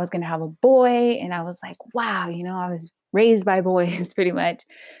 I was going to have a boy, and I was like, wow, I was raised by boys pretty much.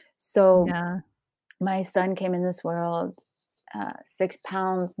 So yeah, my son came in this world, 6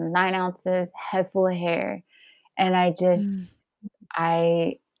 pounds, 9 ounces, head full of hair. And I just Mm.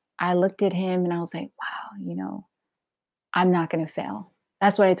 I I looked at him and I was like, "Wow, I'm not gonna fail."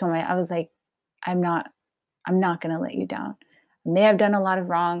 That's what I told my I was like, "I'm not I'm not gonna let you down. I may have done a lot of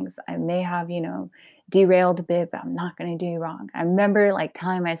wrongs. I may have, derailed a bit, but I'm not gonna do you wrong." I remember, like,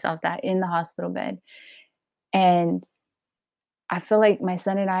 telling myself that in the hospital bed, and I feel like my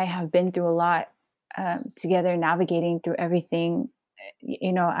son and I have been through a lot, together, navigating through everything,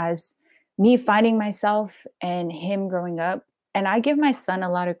 as me finding myself and him growing up. And I give my son a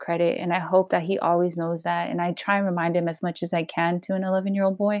lot of credit, and I hope that he always knows that. And I try and remind him as much as I can to an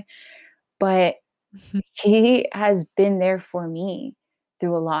 11-year-old boy. But he has been there for me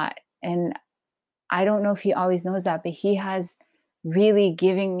through a lot. And I don't know if he always knows that, but he has really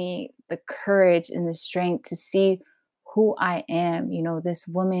given me the courage and the strength to see who I am, this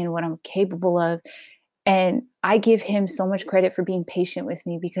woman, what I'm capable of. And I give him so much credit for being patient with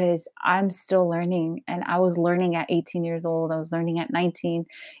me because I'm still learning. And I was learning at 18 years old. I was learning at 19.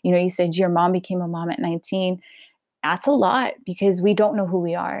 You said your mom became a mom at 19. That's a lot because we don't know who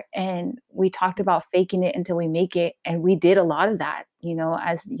we are. And we talked about faking it until we make it. And we did a lot of that,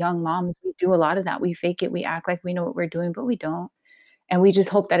 as young moms, we do a lot of that. We fake it, we act like we know what we're doing, but we don't. And we just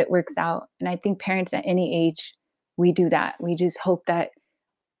hope that it works out. And I think parents at any age, we do that. We just hope that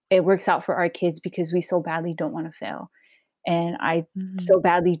it works out for our kids because we so badly don't want to fail. And I Mhm. so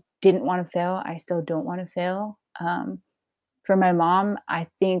badly didn't want to fail. I still don't want to fail. For my mom, I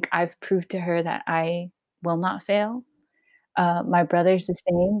think I've proved to her that I will not fail. My brother's the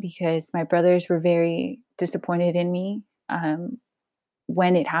same because my brothers were very disappointed in me,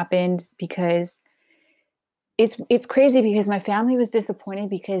 when it happened because it's crazy because my family was disappointed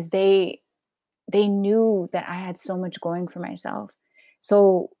because they knew that I had so much going for myself.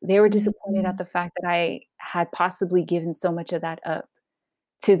 So they were disappointed at Mhm. the fact that I had possibly given so much of that up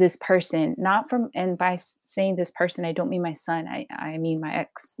to this person, not from and by saying this person, I don't mean my son. I mean my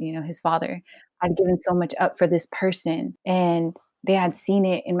ex, his father. I'd given so much up for this person, and they had seen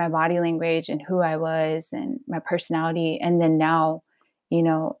it in my body language and who I was and my personality, and then now, you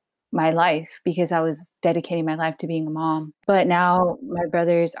know, my life because I was dedicating my life to being a mom. But now my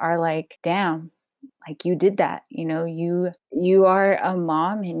brothers are like, "Damn, like you did that, you are a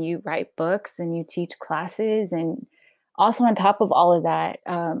mom and you write books and you teach classes." And also on top of all of that,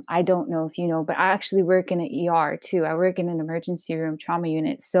 I don't know if you know, but I actually work in an ER too. I work in an emergency room trauma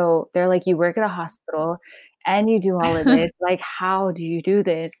unit. So they're like, "You work at a hospital and you do all of this. Like, how do you do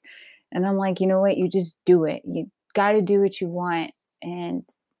this?" And I'm like, "You know what? You just do it. You got to do what you want, and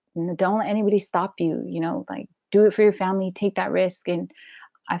don't let anybody stop you. Like do it for your family. Take that risk." And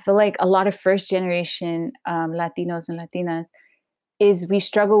I feel like a lot of first generation, Latinos and Latinas is we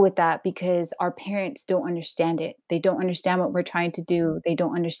struggle with that because our parents don't understand it. They don't understand what we're trying to do. They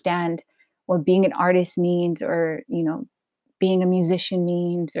don't understand what being an artist means, or, being a musician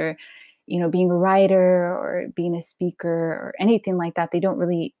means, or, being a writer or being a speaker or anything like that. They don't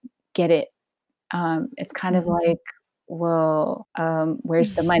really get it. It's kind of Mhm. like, well,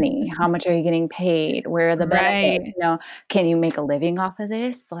 where's the money? How much are you getting paid? Where are the benefits? Right. Can you make a living off of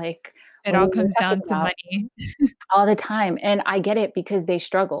this? Like, It what are all you comes talking down to about? money. All the time, and I get it because they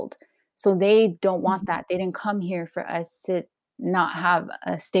struggled. So they don't want Mhm. that. They didn't come here for us to not have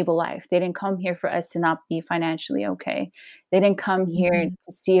a stable life. They didn't come here for us to not be financially okay. They didn't come here Mhm.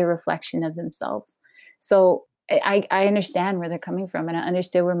 to see a reflection of themselves. So I understand where they're coming from, and I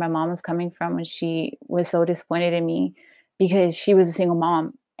understood where my mom was coming from when she was so disappointed in me because she was a single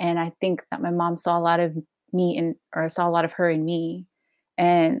mom, and I think that my mom saw a lot of me in or saw a lot of her in me,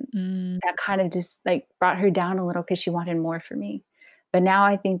 and Mm. that kind of just, like, brought her down a little because she wanted more for me. But now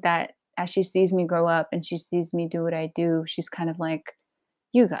I think that as she sees me grow up and she sees me do what I do, she's kind of like,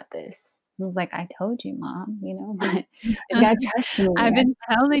 "You got this." I was like, "I told you, mom, but you gotta trust me. You I've gotta been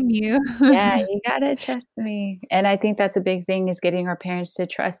trust me." telling you. Yeah, you gotta trust me. And I think that's a big thing is getting our parents to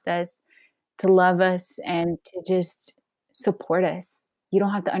trust us, to love us, and to just support us. You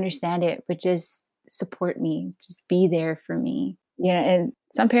don't have to understand it, but just support me. Just be there for me. Yeah, and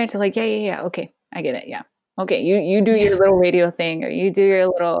some parents are like, "Yeah, yeah, yeah, okay, I get it, yeah. Okay, you do your little radio thing or you do your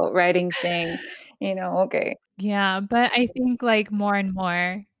little writing thing, okay." Yeah, but I think, like, more and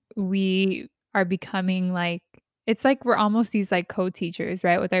more, we are becoming, like it's like we're almost these, like, co-teachers,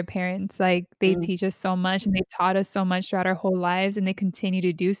 right, with our parents, like, they Mm. teach us so much, and they taught us so much throughout our whole lives, and they continue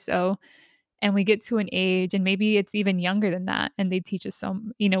to do so, and we get to an age, and maybe it's even younger than that, and they teach us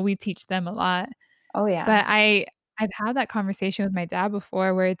we teach them a lot, Oh, yeah. but I've had that conversation with my dad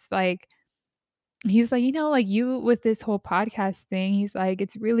before where it's like he's like, like, you with this whole podcast thing," he's like,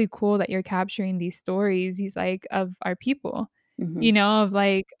 "It's really cool that you're capturing these stories," he's like, "of our people." Mhm.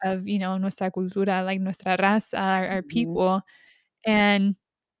 of nuestra cultura, like nuestra raza, our Mhm. people. And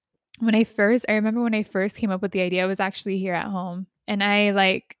I remember when I first came up with the idea, I was actually here at home, and I,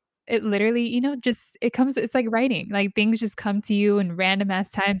 like it literally, just it's like writing, like, things just come to you in random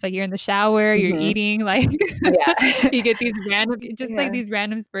ass times, like, you're in the shower, you're Mhm. eating, like, Yeah. you get these random just, like, Yeah. these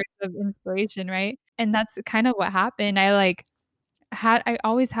random spurts of inspiration, right? And that's kinda what happened. I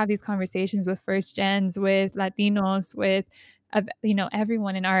always have these conversations with first gens, with Latinos, with,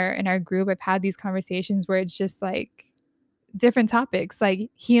 everyone in our group. I've had these conversations where it's just, like, different topics like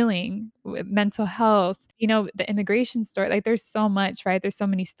healing, mental health, the immigration story. Like there's so much, right? There's so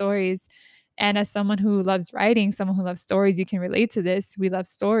many stories. And as someone who loves writing, someone who loves stories, you can relate to this. We love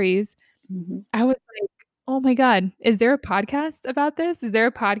stories. Mhm. I was like, "Oh my god, is there a podcast about this? Is there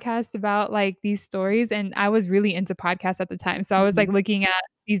a podcast about, like, these stories?" And I was really into podcasts at the time, so I was, like, Mhm. looking at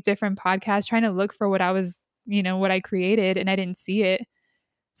these different podcasts, trying to look for what I created, and I didn't see it.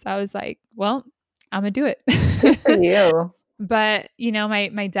 So I was like, "Well, Imma do it." Good for you. But,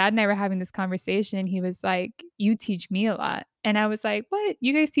 my dad and I were having this conversation, and he was like, "You teach me a lot." And I was like, "What?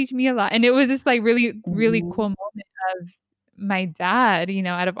 You guys teach me a lot." And it was just, like, really, really Mhm. cool moment of my dad,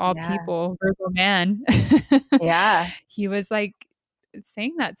 out of all Yeah. people, Virgo man. Yeah. He was, like,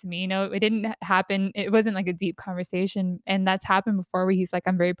 saying that to me, it didn't happen it wasn't, like, a deep conversation, and that's happened before where he's like,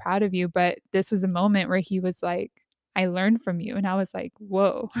 "I'm very proud of you," but this was a moment where he was like, "I learned from you," and I was like,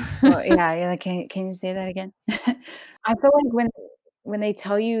 "Whoa." Well, yeah, yeah, like, can you say that again? I feel like when they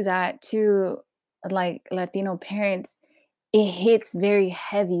tell you that to, like, Latino parents, it hits very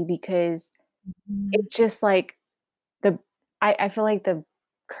heavy because Mhm. it's just like the I feel like the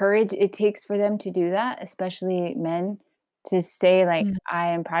courage it takes for them to do that, especially men, to say, like, Mm, "I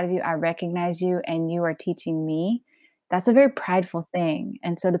am proud of you, I recognize you, and you are teaching me," that's a very prideful thing,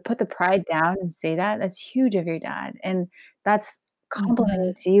 and so to put the pride down and say that, that's huge of your dad, and that's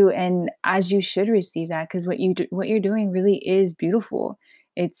complimenting mhm. to you, and as you should receive that, 'cause what you're doing really is beautiful.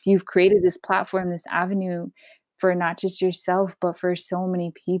 It's you've created this platform, this avenue for not just yourself, but for so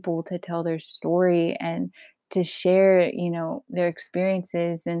many people to tell their story and to share, their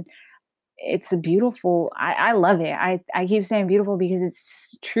experiences, and it's a beautiful I love it. I keep saying beautiful because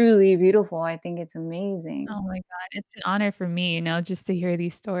it's truly beautiful. I think it's amazing. Oh my god, it's an honor for me, just to hear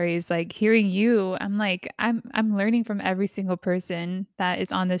these stories. Like hearing you, I'm like, I'm learning from every single person that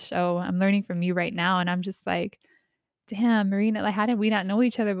is on this show. I'm learning from you right now, and I'm just like, damn, Marina, like how did we not know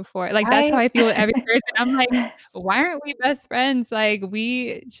each other before? Like that's how Right? I feel with every person. I'm like, why aren't we best friends? Like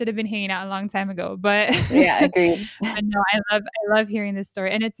we should have been hanging out a long time ago. But Yeah, agreed. but no, I love hearing this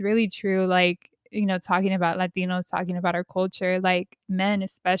story. And it's really true, like, talking about Latinos, talking about our culture, like men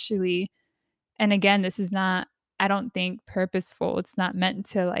especially. And again, this is not, I don't think, purposeful. It's not meant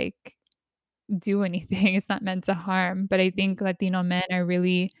to, like, do anything. It's not meant to harm, but I think Latino men are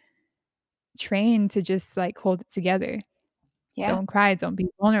really trained to just, like, hold it together. Yeah, Don't cry, don't be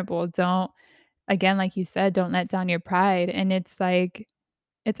vulnerable, don't again, like you said, don't let down your pride, and it's like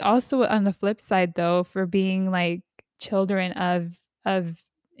it's also on the flip side, though, for being, like, children of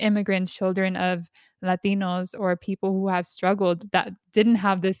immigrants, children of Latinos, or people who have struggled that didn't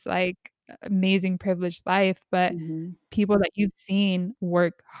have this, like, amazing privileged life, but mhm. people that you've seen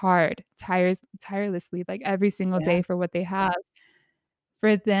work hard, tirelessly, like, every single Yeah, day for what they have.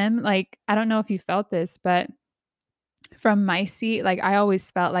 For them, like, I don't know if you felt this, but from my seat, like, I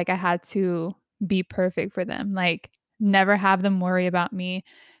always felt like I had to be perfect for them, like, never have them worry about me,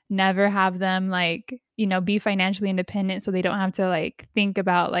 never have them, like, be financially independent so they don't have to, like, think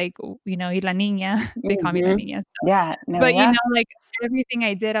about, like, "Y la niña," they call me la mhm. niña, so Yeah, no, but, yeah, like, everything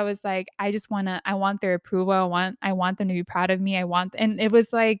I did, I was like, I want their approval, I want them to be proud of me, and it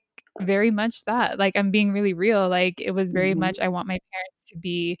was, like, very much that, like, I'm being really real, like, it was very mhm. much I want my parents to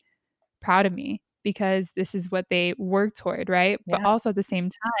be proud of me because this is what they work toward, right? But Yeah, also at the same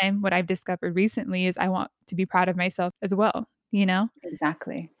time, what I've discovered recently is I want to be proud of myself as well, you know?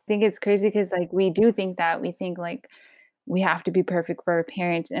 exactly. I think it's crazy because like, we do think that. We think, like, we have to be perfect for our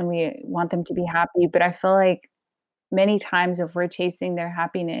parents, and we want them to be happy, but I feel like many times if we're chasing their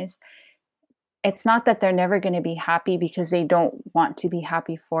happiness, it's not that they're never gonna be happy because they don't want to be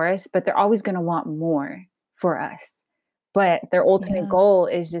happy for us, but they're always gonna want more for us. But their ultimate Yeah. goal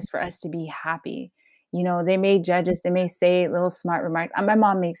is just for us to be happy. They may judge us, they may say little smart remarks. My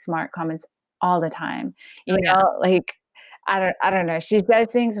mom makes smart comments all the time, Oh, yeah. like, I don't know. She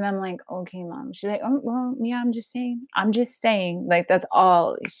says things and I'm like, "Okay, mom." She's like, "Oh, well, yeah, I'm just saying. I'm just saying." Like, that's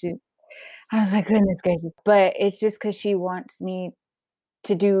all she I was like, "Goodness gracious." But it's just because she wants me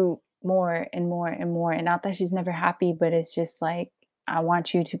to do more and more and more, and not that she's never happy, but it's just like, I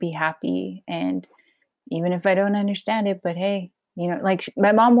want you to be happy, and, even if I don't understand it, but hey, like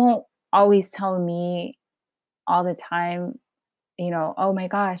my mom won't always tell me all the time, "Oh my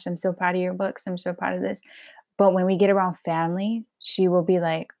gosh, I'm so proud of your books. I'm so proud of this." But when we get around family, she will be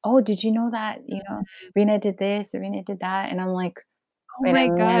like, "Oh, did you know that, Rena did this or Rena did that?" And I'm like, Oh "Wait a my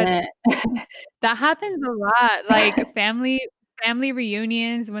god. minute." That happens a lot, like, family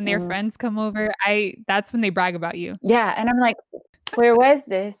reunions when their Mm. friends come over, I that's when they brag about you. Yeah, and I'm like, "Where was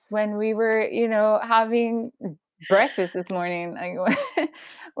this when we were, having breakfast this morning? Like,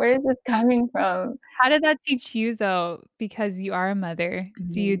 where is this coming from?" How did that teach you, though? Because you are a mother.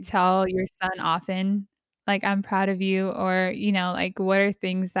 Do you Mhm. tell your son often, like, "I'm proud of you," or, like, what are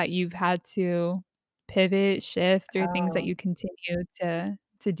things that you've had to pivot, shift, or things that Oh, you continue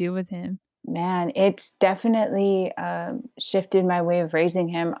to do with him? man, it's definitely, shifted my way of raising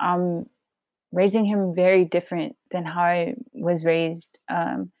him. I'm raising him very different than how I was raised,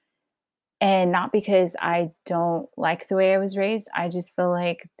 and not because I don't like the way I was raised, I just feel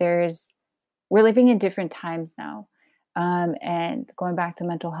like we're living in different times now. And going back to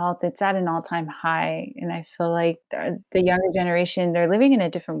mental health, it's at an all-time high. And I feel like the younger generation, they're living in a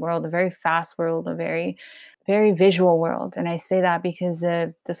different world, a very fast world, a very, very visual world. And I say that because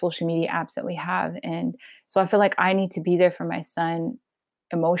of the social media apps that we have. And so I feel like I need to be there for my son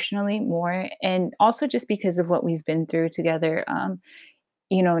emotionally more. And also just because of what we've been through together.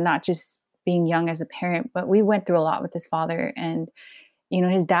 Not just being young as a parent, but we went through a lot with his father. And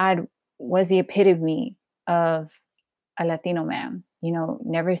his dad was the epitome of a Latino man,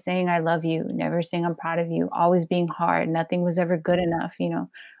 never saying I love you, never saying I'm proud of you, always being hard. Nothing was ever good enough.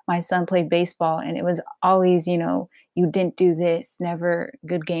 My son played baseball and it was always, you didn't do this, never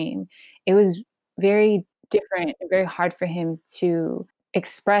good game. It was very different and very hard for him to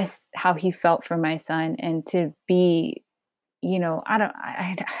express how he felt for my son and to be I don't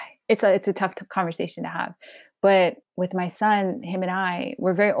it's a tough conversation to have. But with my son, him and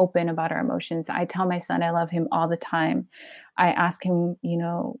we're very open about our emotions. I tell my son I love him all the time. I ask him,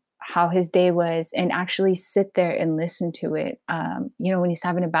 how his day was and actually sit there and listen to it. When he's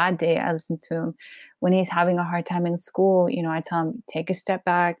having a bad day, I listen to him. When he's having a hard time in school, I tell him, take a step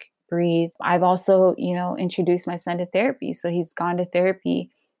back, breathe. I've also, introduced my son to therapy. So he's gone to therapy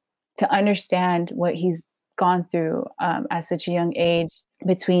to understand what he's gone through at such a young age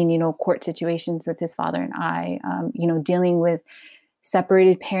between court situations with his father and dealing with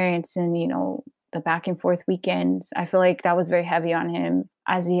separated parents and the back and forth weekends. I feel like that was very heavy on him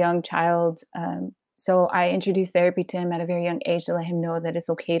as a young child. So I introduced therapy to him at a very young age to let him know that it's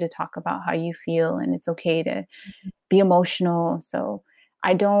okay to talk about how you feel and it's okay to be emotional. So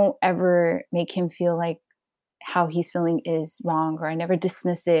I don't ever make him feel like how he's feeling is wrong, or I never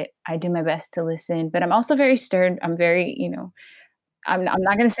dismiss it. I do my best to listen, but I'm also very stern. I'm very, I'm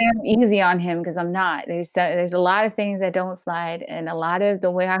not gonna say I'm easy on him because I'm not. There's a lot of things that don't slide, and a lot of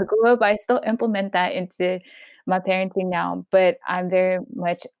the way I grew up, I still implement that into my parenting now, but I'm very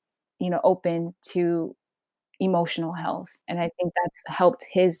much, open to emotional health, and I think that's helped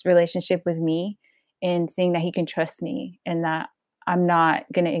his relationship with me in seeing that he can trust me and that I'm not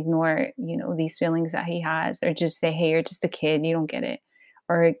gonna ignore, these feelings that he has or just say, "Hey, you're just a kid, you don't get it,"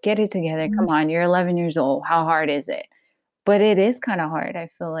 or "Get it together, come Mhm. on, you're 11 years old, how hard is it?" But it is kinda hard, I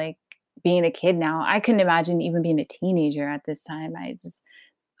feel like being a kid now. I couldn't imagine even being a teenager at this time. I just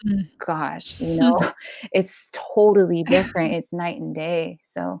Mm. gosh, it's totally different, it's night and day,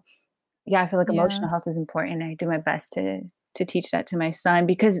 so yeah, I feel like Yeah. emotional health is important. I do my best to teach that to my son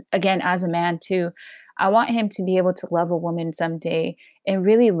because again, as a man too, I want him to be able to love a woman someday and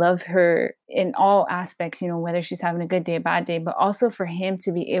really love her in all aspects, whether she's having a good day, a bad day, but also for him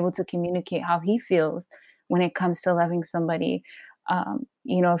to be able to communicate how he feels when it comes to loving somebody.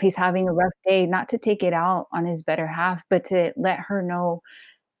 If he's having a rough day, not to take it out on his better half, but to let her know,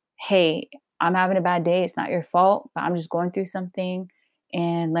 "Hey, I'm having a bad day. It's not your fault, but I'm just going through something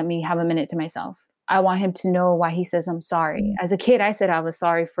and let me have a minute to myself." I want him to know why he says, "I'm sorry." Mm. As a kid, I said I was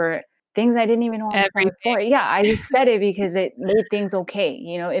sorry for things I didn't even know I was sorry Everything. for. Yeah, I just said it because it made things okay.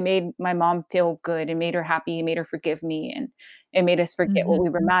 It made my mom feel good. It made her happy. It made her forgive me, and it made us forget what we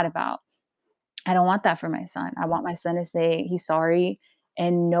were Mhm. mad about. I don't want that for my son. I want my son to say he's sorry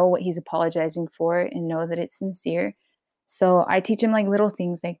and know what he's apologizing for and know that it's sincere. So I teach him like little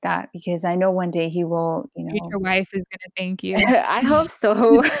things like that because I know one day he will, Future wife is gonna thank you. I hope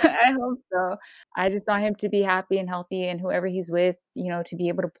so. I hope so. I just want him to be happy and healthy and whoever he's with, to be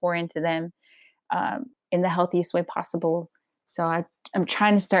able to pour into them in the healthiest way possible. So I'm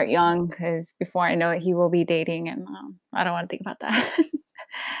trying to start young because before I know it, he will be dating, and I don't want to think about that.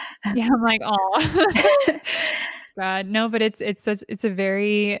 Yeah, I'm like, "Aw." God, no, but it's a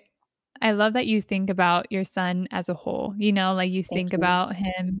very I love that you think about your son as a whole, like, you Thank think you. about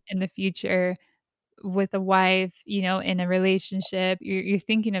him in the future with a wife, in a relationship. You're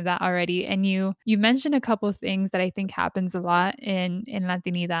thinking of that already, and you mentioned a couple things that I think happens a lot in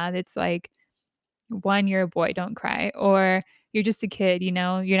Latinidad. It's like, 1, you're a boy, don't cry, or you're just a kid, you're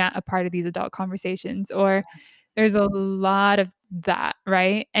not a part of these adult conversations, or there's a lot of that,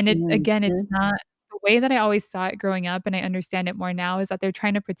 right? And it's Mhm, not the way that I always saw it growing up, and I understand it more now, is that they're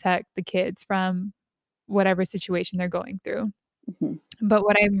trying to protect the kids from whatever situation they're going through. mhm. But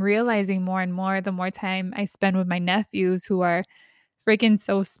what I'm realizing more and more, the more time I spend with my nephews who are freaking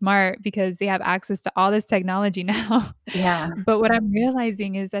so smart because they have access to all this technology now. Yeah. But what I'm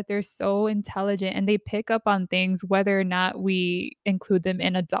realizing is that they're so intelligent and they pick up on things whether or not we include them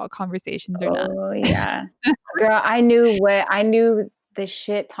in adult conversations or not. Oh, yeah. Girl, I knew the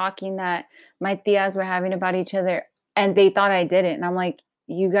shit talking that my tias were having about each other, and they thought I didn't, and I'm like,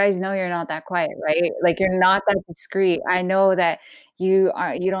 "You guys know you're not that quiet, right? Like, you're not that discreet. I know that you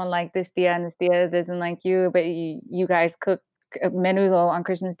don't like this tia and this tia doesn't like you, but you guys cook, menudo on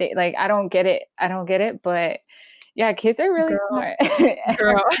Christmas Day." Like, I don't get it, but yeah, kids are really Girl, smart.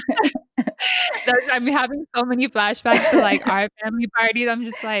 girl, I'm having so many flashbacks to, like, our family parties. I'm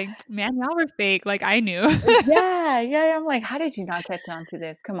just like, "Man, y'all were fake." Like, I knew. Yeah, yeah, I'm like, "How did you not catch on to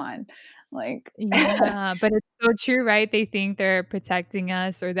this? Come on." Like Yeah, but it's so true, right? They think they're protecting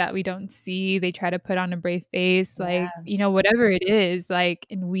us or that we don't see. They try to put on a brave face, like, Yeah, whatever it is, like,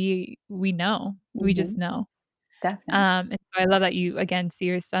 and we know. We just mhm, know. definitely. And so I love that you, again, see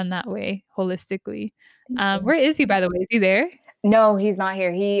your son that way holistically. Thank you. Where is he, by the way? Is he there? No, he's not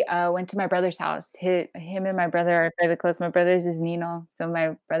here. He, went to my brother's house. Him and my brother are fairly close. My brother's his Nino, so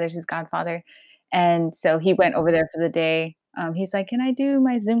my brother's his godfather, and so he went over there for the day. He's like, "Can I do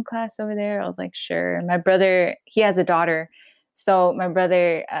my Zoom class over there?" I was like, "Sure." My brother, he has a daughter, so my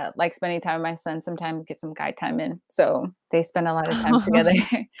brother, likes spending time with my son, sometimes get some guy time in, so they spend a lot of time together.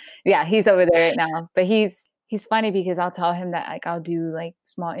 Yeah, he's over there right now, but he's funny because I'll tell him that, like, I'll do, like,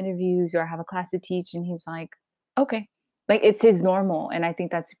 small interviews or have a class to teach, and he's like, "Okay." Like, it's his normal, and I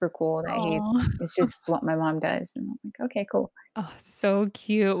think that's super cool that Aw. it's just what my mom does, and I'm like, "Okay, cool." Oh, so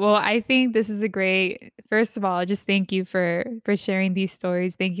cute. Well, I think this is a great first of all, just thank you for sharing these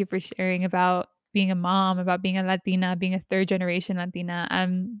stories. Thank you for sharing about being a mom, about being a Latina, being a third generation Latina.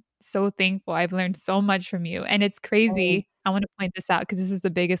 I'm so thankful. I've learned so much from you. And it's Same. crazy. I want to point this out because this is the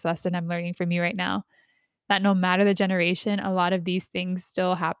biggest lesson I'm learning from you right now. That no matter the generation, a lot of these things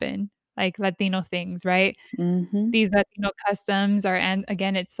still happen, like Latino things, right? Mhm. These Latino customs are and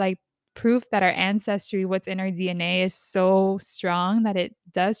again, it's like proof that our ancestry, what's in our DNA is so strong that it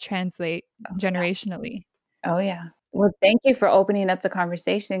does translate Oh, yeah. generationally. Oh, yeah. Well, thank you for opening up the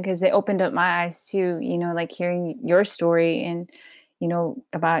conversation because it opened up my eyes too, like, hearing your story and,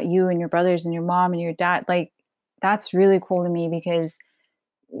 about you and your brothers and your mom and your dad, like, that's really cool to me because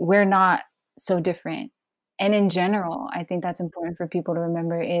we're not so different, and in general, I think that's important for people to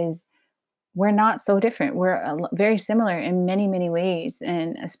remember is we're not so different. We're very similar in many, many ways.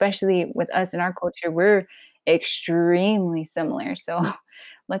 And especially with us in our culture, we're extremely similar. So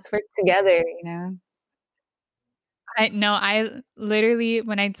let's work together. I literally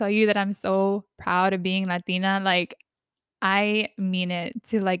when I tell you that I'm so proud of being Latina, like, I mean it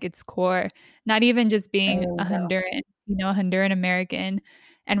to, like, its core. Not even just being a Same girl. Honduran, a Honduran American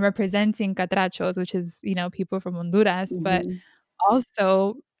and representing catrachos, which is, people from Honduras, but Mhm.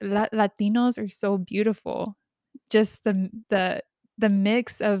 also Latinos are so beautiful. Just the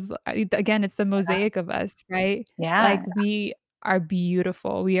mix of again, it's the Yeah. mosaic of us, right? Yeah. Like, we are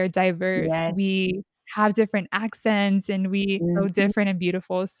beautiful, we are diverse, Yes. we have different accents, and we so Mhm. different and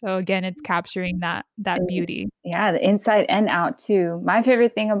beautiful, so again, it's capturing that And beauty. yeah, the inside and out too. My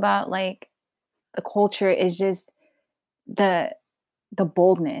favorite thing about like the culture is just the the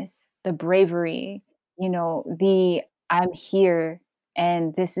boldness, the bravery, the "I'm here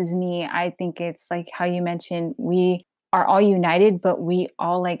and this is me." I think it's like how you mentioned, we are all united, but we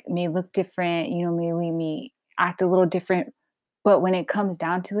all, like, may look different, may we may act a little different, but when it comes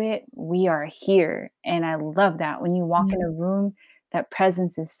down to it, we are here, and I love that. When you walk in Mm, a room, that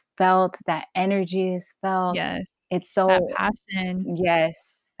presence is felt, that energy is felt. yes, It's that so passion.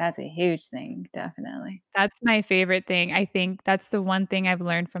 yes, that's a huge thing, definitely. That's my favorite thing. I think that's the one thing I've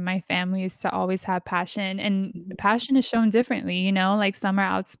learned from my family is to always have passion, and Mhm. passion is shown differently, like, some are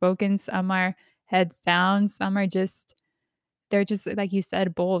outspoken, some are heads down, some are just they're just, like you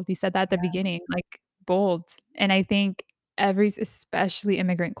said, bold. You said that at the beginning, like, bold, and I think every especially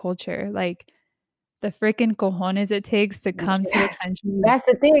immigrant culture, like, the freaking cojones it takes to come to a Yes. country. That's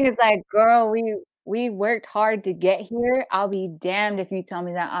the thing, it's like, girl, we worked hard to get here. I'll be damned if you tell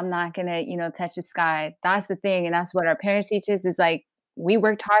me that I'm not gonna, touch the sky. That's the thing, and that's what our parents teach us is like, we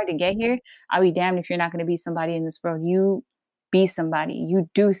worked hard to get here. I'll be damned if you're not gonna be somebody in this world. You be somebody. You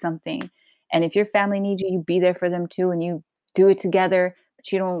do something. And if your family needs you, you be there for them too, and you do it together,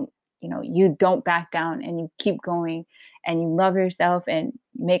 but you don't back down and you keep going and you love yourself and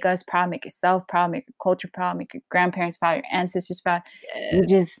make us proud, make yourself proud, make your culture proud, make your grandparents proud, your ancestors proud. You Yes.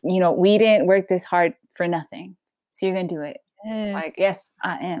 just, we didn't work this hard for nothing. So you're gonna do it. Yes. Like, yes,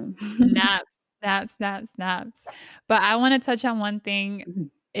 I am. Snaps, snaps, snaps, snaps. But I wanna touch on one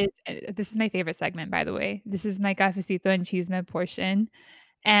thing. Mhm, This is my favorite segment, by the way. This is my cafecito and chisme portion,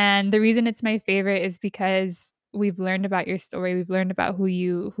 and the reason it's my favorite is because we've learned about your story, we've learned about who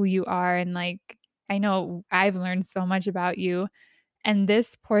you are, and, like, I know I've learned so much about you, and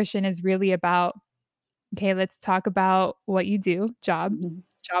this portion is really about, okay, let's talk about what you do, mhm.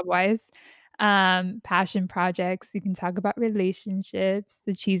 job-wise, passion projects, you can talk about relationships,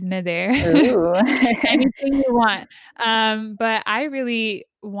 the chisme there. Ooh. Anything you want. But I really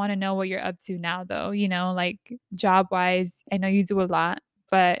wanna know what you're up to now though, like job-wise. I know you do a lot,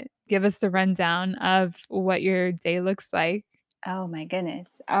 but give us the rundown of what your day looks like. Oh my goodness.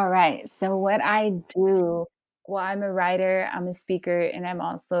 All right. So what I do, well, I'm a writer, I'm a speaker, and I'm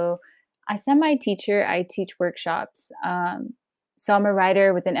also I semi-teacher. I teach workshops. So I'm a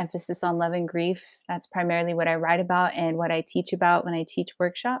writer with an emphasis on love and grief. That's primarily what I write about and what I teach about when I teach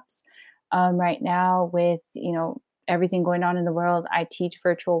workshops. Right now, with everything going on in the world, I teach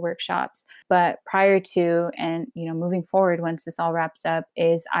virtual workshops. But prior to and moving forward, once this all wraps up,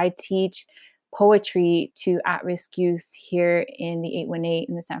 is I teach poetry to at-risk youth here in the 818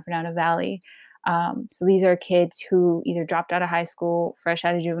 in the San Fernando Valley. So these are kids who either dropped out of high school, fresh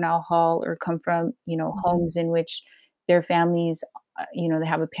out of juvenile hall, or come from Mhm. homes in which their families, they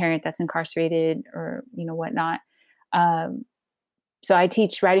have a parent that's incarcerated or whatnot. Um, so I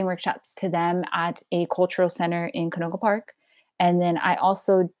teach writing workshops to them at a cultural center in Canoga Park. And then I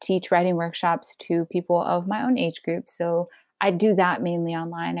also teach writing workshops to people of my own age group. So I do that mainly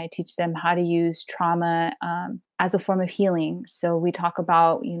online. I teach them how to use trauma as a form of healing. So we talk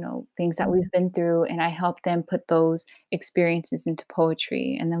about, things that we've been through, and I help them put those experiences into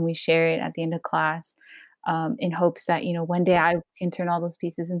poetry. And then we share it at the end of class in hopes that, one day I can turn all those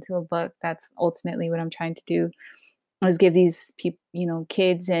pieces into a book. That's ultimately what I'm trying to do is give these people,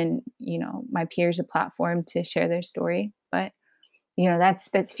 kids and, my peers a platform to share their story. But,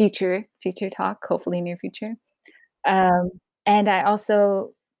 that's future talk, hopefully near future. Um, and I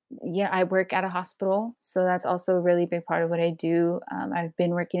also yeah, I work at a hospital, so that's also a really big part of what I do. I've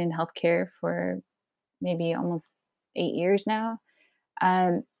been working in healthcare for maybe almost 8 years now.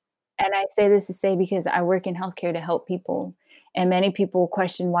 Um, and I say this to say because I work in healthcare to help people, and many people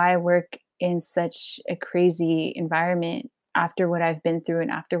question why I work in such a crazy environment after what I've been through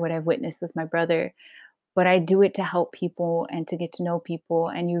and after what I've witnessed with my brother. But I do it to help people and to get to know people,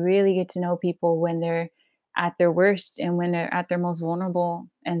 and you really get to know people when they're at their worst and when they're at their most vulnerable.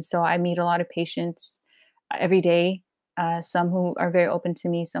 And so I meet a lot of patients every day, some who are very open to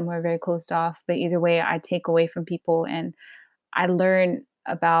me, some who are very closed off. But either way, I take away from people and I learn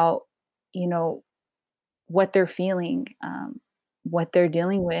about, you know, what they're feeling, what they're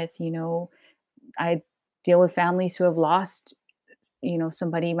dealing with. I deal with families who have lost,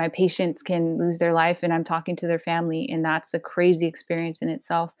 somebody. My patients can lose their life, and I'm talking to their family, and that's a crazy experience in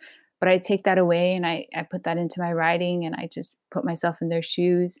itself. But I take that away and I put that into my writing, and I just put myself in their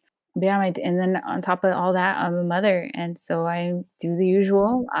shoes. And then on top of all that, I'm a mother, and so I do the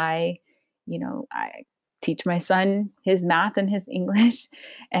usual. I teach my son his math and his English,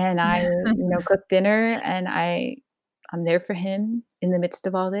 and I, cook dinner, and I'm there for him in the midst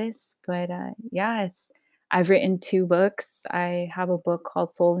of all this. But yeah, I've written 2 books. I have a book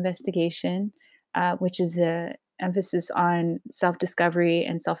called Soul Investigation, which is a emphasis on self-discovery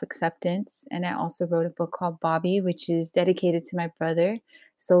and self-acceptance, and I also wrote a book called Bobby, which is dedicated to my brother.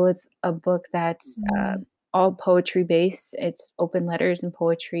 So it's a book that's, Mm. all poetry based. It's open letters and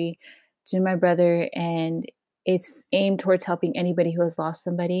poetry to my brother, and it's aimed towards helping anybody who has lost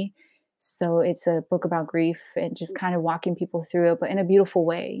somebody. So it's a book about grief and just kind of walking people through it, but in a beautiful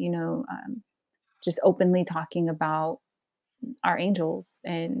way, just openly talking about our angels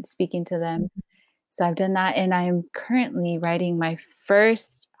and speaking to them. So I've done that, and I'm currently writing my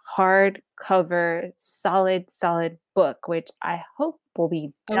first hardcover, solid book, which I hope will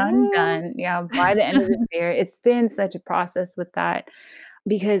be Oh. done, yeah, by the end of this year. It's been such a process with that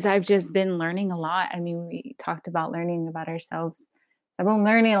because I've just been learning a lot. I mean, we talked about learning about ourselves. So I've been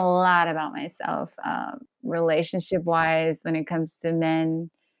learning a lot about myself, relationship wise when it comes to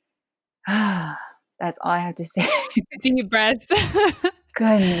men. That's all I have to say. Deep breaths.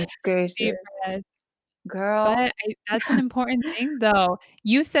 Goodness Deep gracious. breaths. Girl. But that's an important thing though.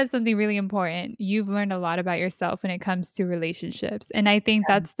 You said something really important. You've learned a lot about yourself when it comes to relationships, and I think Yeah.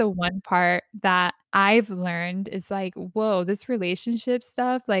 that's the one part that I've learned is like, whoa, this relationship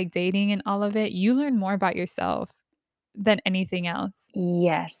stuff, like dating and all of it, you learn more about yourself than anything else.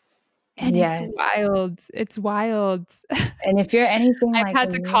 Yes. And it's Yes. wild. It's wild. And if you're anything I've like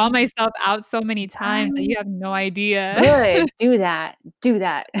had to call me, myself out so many times that right? you have no idea. Good. Do that. Do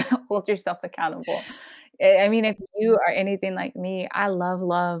that. Hold yourself accountable. I mean, if you are anything like me, I love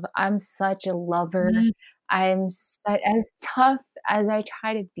love. I'm such a lover. Mm, I'm as tough as I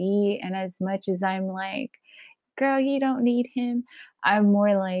try to be, and as much as I'm like, girl, you don't need him. I'm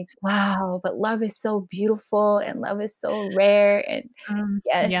more like, wow, but love is so beautiful and love is so rare. And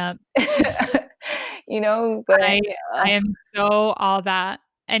yes, yeah. but I I am so all that.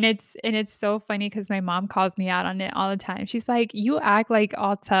 And it's so funny because my mom calls me out on it all the time. She's like, "You act like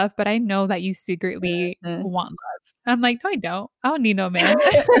all tough, but I know that you secretly mhm. want love." I'm like, "No, I don't. I don't need no man."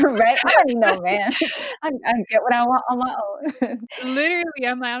 Right? I don't need no man. I get what I want on my own. Literally,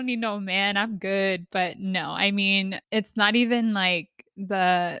 I'm like, "I don't need no man. I'm good." But no, I mean, it's not even like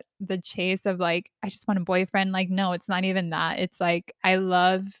the chase of like, I just want a boyfriend. Like, no, it's not even that. It's like I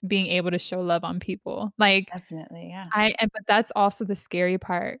love being able to show love on people. Like Definitely, yeah. but that's also the scary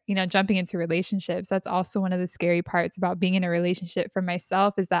part, jumping into relationships, that's also one of the scary parts about being in a relationship for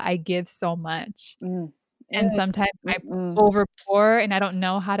myself is that I give so much, Mm. and Mm, sometimes I mm-mm. over pour and I don't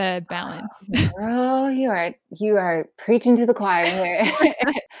know how to balance. Girl, you are preaching to the choir here.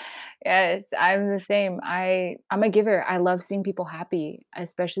 Yes, I'm the same. I'm a giver. I love seeing people happy,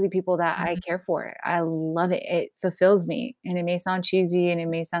 especially people that I Mhm, care for. I love it. It fulfills me. And it may sound cheesy and it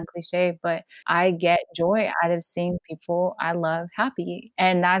may sound cliche, but I get joy out of seeing people I love happy.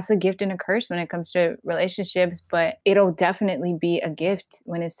 And that's a gift and a curse when it comes to relationships, but it'll definitely be a gift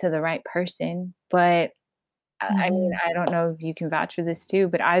when it's to the right person. But I mean, mhm, I don't know if you can vouch for this too,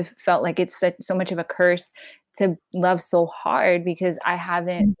 but I've felt like it's such so much of a curse to love so hard because I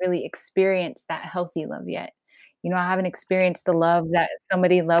haven't mm. really experienced that healthy love yet. I haven't experienced the love that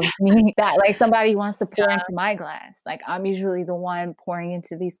somebody loves me, that like somebody wants to pour Yeah, into my glass. Like I'm usually the one pouring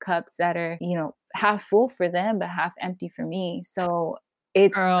into these cups that are, half full for them, but half empty for me. So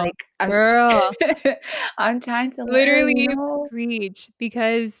it's girl, like I'm girl. I'm trying to learn, Literally preach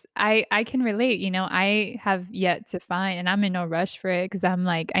because I can relate, I have yet to find and I'm in no rush for it because 'cause I'm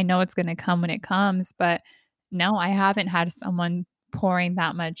like, I know it's gonna come when it comes, but no, I haven't had someone pouring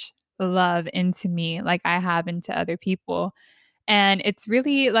that much love into me like I have into other people, and it's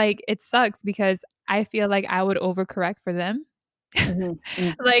really, like it sucks because I feel like I would overcorrect for them. Mhm,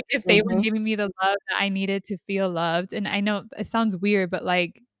 mm, Like, if they weren't mhm. giving me the love that I needed to feel loved, and I know it sounds weird, but,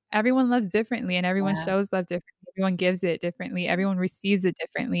 like, everyone loves differently and everyone Yeah. shows love differently, everyone gives it differently, everyone receives it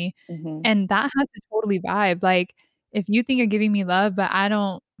differently, Mhm. and that has to totally vibe, like, if you think you're giving me love, but I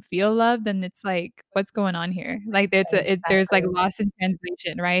don't feel love, then it's like, "What's going on here?" Like, there's, like, Exactly. lost in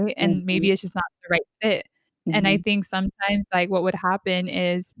translation, right? And Mhm, maybe it's just not the right fit. And I mhm. think sometimes, like, what would happen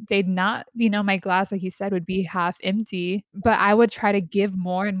is they'd not my glass, like you said, would be half empty, but I would try to give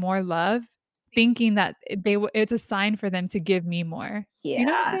more and more love, thinking that it's a sign for them to give me more. Do you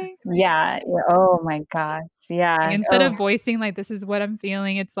know what I'm Yeah. saying? Yeah, yeah, oh my gosh, yeah, Instead oh, of voicing, like, "This is what I'm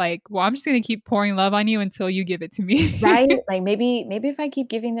feeling," it's like, "Well, I'm just gonna keep pouring love on you until you give it to me." right? Like, maybe if I keep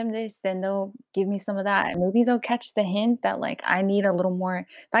giving them this, then they'll give me some of that, and maybe they'll catch the hint that, like, I need a little more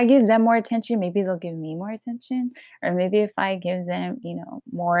if I give them more attention, maybe they'll give me more attention, or maybe if I give them,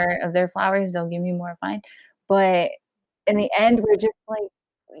 more of their flowers, they'll give me more of mine, but in the end, we're just like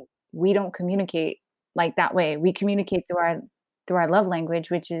we don't communicate, like, that way. We communicate through our love language,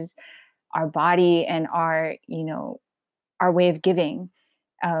 which is our body and our way of giving,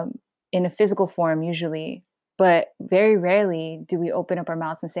 um, in a physical form usually, but very rarely do we open up our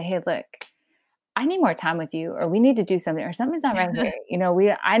mouths and say, "Hey, look, I need more time with you," or "We need to do something," or "Something's not right here."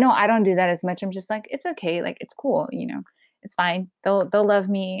 I know I don't do that as much. I'm just like, "It's okay, like, it's cool," "It's fine. They'll love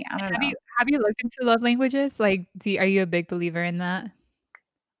me." I don't Have you know. have you looked into love languages? Like, are you a big believer in that?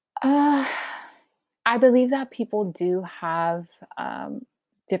 Uh, I believe that people do have,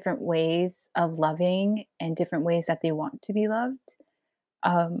 different ways of loving and different ways that they want to be loved.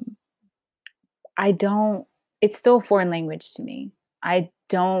 Um, I don't it's still a foreign language to me. I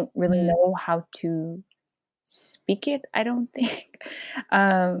don't really Mm, know how to speak it, I don't think.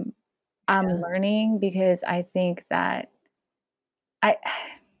 Um, I'm yeah. learning because I think that I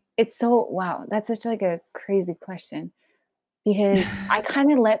it's so wow, that's such, like, a crazy question because I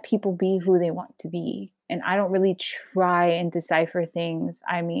kinda let people be who they want to be, and I don't really try and decipher things.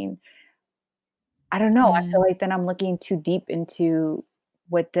 I mean, I don't know, I feel Mm, like then I'm looking too deep into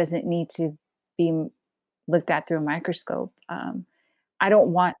what doesn't need to be looked at through a microscope. I don't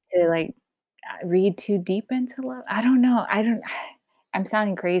want to, like, read too deep into love. I don't know. I don't I'm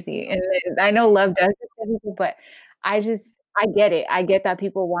sounding crazy, and I know love does this to people, but I get it. I get that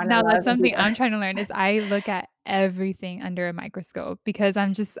people wanna now that's love and be something I'm trying to learn is I look at everything under a microscope because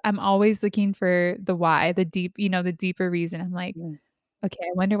I'm always looking for the why, the deep the deeper reason. I'm like, mm, "Okay,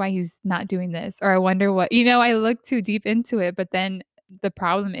 I wonder why he's not doing this," or I wonder what I look too deep into it, but then the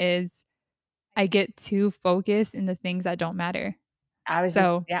problem is I get too focused in the things that don't matter.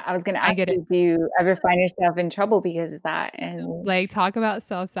 So, I was gonna I ask get it. you, do you ever find yourself in trouble because of that? And Like, talk about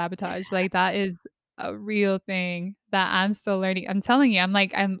self-sabotage, like, that is a real thing that I'm still learning. I'm telling you,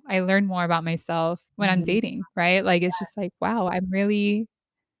 I learn more about myself when I'm mhm, dating, right? Like, it's just like, wow,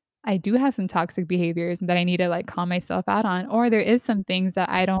 I do have some toxic behaviors that I need to, like, call myself out on, or there is some things that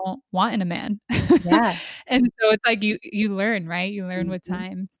I don't want in a man. yeah, And so it's like you learn, right? You learn with mhm.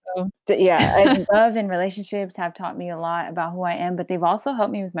 time, so Yeah, and love and relationships have taught me a lot about who I am, but they've also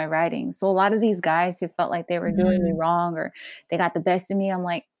helped me with my writing. So a lot of these guys who felt like they were doing me Mhm. wrong or they got the best of me, I'm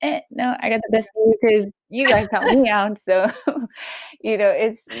like, no, I got the best of you because you guys helped me out. So,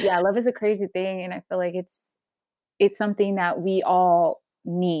 love is a crazy thing, and I feel like it's something that we all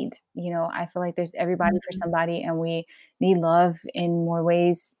need. I feel like there's everybody for Mhm. somebody, and we need love in more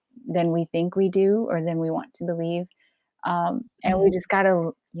ways than we think we do or than we want to believe. And we Mhm. just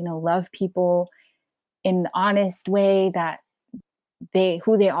gotta, love people in an honest way that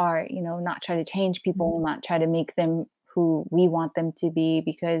who they are, not try to change Mhm. people, not try to make them who we want them to be.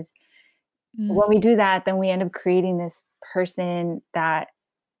 Because Mm. when we do that, then we end up creating this person that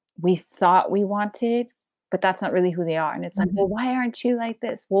we thought we wanted, but that's not really who they are. And it's like, Mhm. well, why aren't you like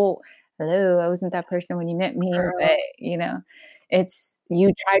this? Well, hello, I wasn't that person when you met me, Girl. but it's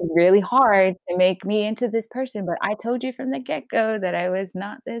you tried really hard to make me into this person, but I told you from the get-go that I was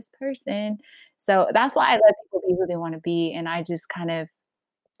not this person. So that's why I let people be who they want to be. And I just kind of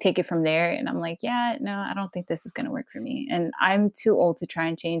take it from there. And I'm like, yeah, no, I don't think this is going to work for me. And I'm too old to try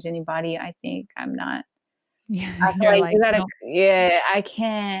and change anybody. I think I'm not. Yeah, I feel you're like you like, gotta "No." yeah, I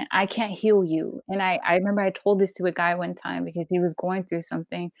can't heal you, and I remember I told this to a guy one time because he was going through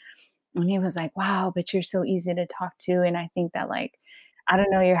something, and he was like, "Wow, but you're so easy to talk to," and I think that, like, I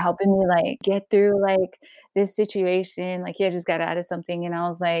don't know, you're helping me, like, get through, like, this situation, like, he had just got out of something, and I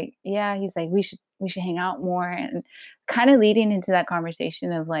was like, "Yeah," he's like, "We should hang out more," and kinda leading into that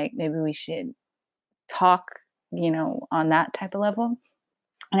conversation of, like, maybe we should talk, on that type of level.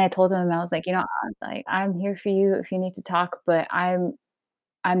 And I told him, I was like, like, "I'm here for you if you need to talk, but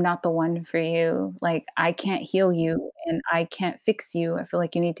I'm not the one for you. Like, I can't heal you and I can't fix you. I feel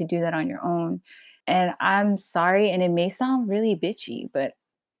like you need to do that on your own. And I'm sorry, and it may sound really bitchy, but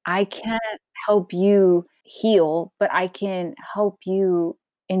I can't help you heal, but I can help you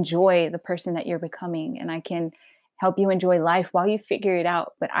enjoy the person that you're becoming, and I can help you enjoy life while you figure it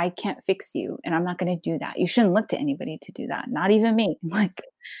out, but I can't fix you, and I'm not gonna do that. You shouldn't look to anybody to do that, not even me." Like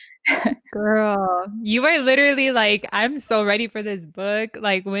Girl, you are literally like, "I'm so ready for this book,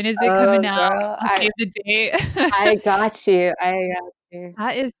 like, when is it Oh, coming out? girl, I'll save the date." I got you, I got you.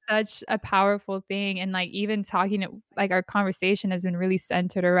 That is such a powerful thing, and, like, even talking it like, our conversation has been really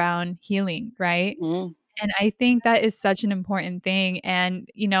centered around healing, right? Mhm, And I think that is such an important thing, and,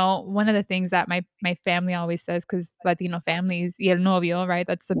 one of the things that my family always says, because Latino families, y el novio, right?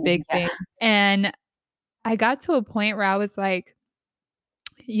 That's a big yeah, thing, and I got to a point where I was like,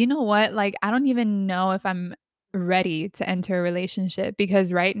 "You know what? Like, I don't even know if I'm ready to enter a relationship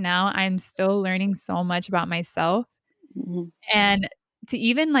because right now I'm still learning so much about myself." mhm, And to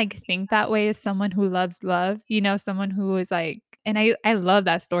even, like, think that way as someone who loves love, someone who is like and I love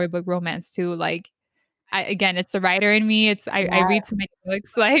that storybook romance too, like, again, it's the writer in me, I yeah, read too many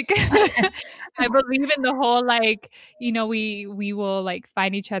books, like, I believe in the whole, like, we will, like,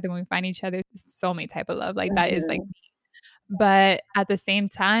 find each other when we find each other, soulmate type of love, like, that is, like mhm, but at the same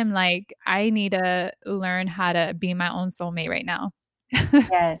time, like, I need to learn how to be my own soulmate right now.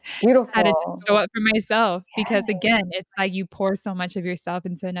 yes, How to just beautiful. show up for myself because, Yeah, again, it's like you pour so much of yourself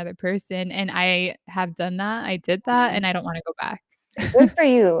into another person, and I have done that, I did that, mhm. and I don't wanna go back. Good for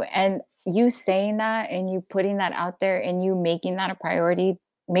you, and you saying that and you putting that out there and you making that a priority,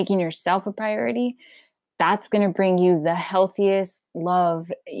 making yourself a priority, that's gonna bring you the healthiest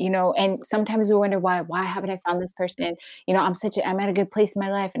love, and sometimes we wonder why haven't I found this person? I'm at a good place in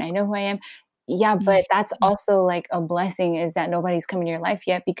my life and I know who I am. Yeah, but that's also like a blessing is that nobody's come in your life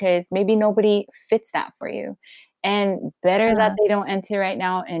yet because maybe nobody fits that for you. And better that Yeah, they don't enter right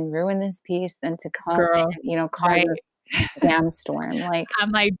now and ruin this piece than to come girl, and, cause right. damn storm. Like,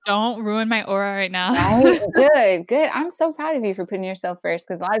 I'm like, "Don't ruin my aura right now." right? Good, good. I'm so proud of you for putting yourself first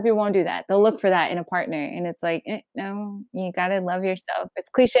because a lot of people won't do that. They'll look for that in a partner, and it's like, no, you gotta love yourself. It's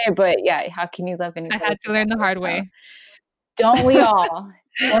cliche, but yeah, how can you love I anybody had if to you don't learn the love hard yourself? way. Don't we all?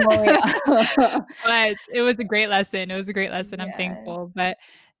 Don't we all? But it was a great lesson. It was a great lesson. I'm Yeah, thankful. But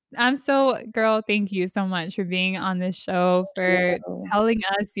I'm so girl, thank you so much for being on this show, thank for you. telling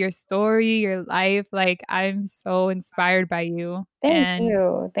us your story, your life. Like, I'm so inspired by you, Thank and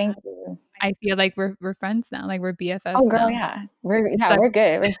you, thank you. I feel like we're friends now, like, we're Oh, BFFs girl, now. yeah. It's Yeah, like we're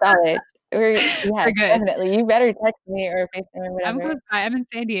good, we're solid. Yes, we're good. definitely. You better text me or FaceTime or I'm whatever. close by. I'm in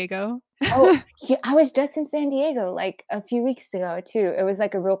San Diego. Oh, yeah, I was just in San Diego, like, a few weeks ago too. It was,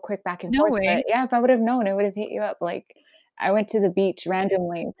 like, a real quick back and No forth, but way. yeah, if I would've known, I would've hit you up, like, I went to the beach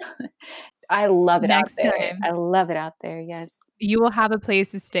randomly. I love it out Next there. I time, love it out there, yes. you will have a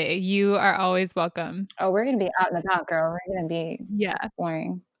place to stay. You are always welcome. Oh, we're gonna be out and about, girl. We're gonna be Yeah.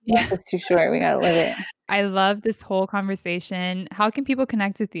 exploring. Life Yeah. is too short, we gotta live it. I love this whole conversation. How can people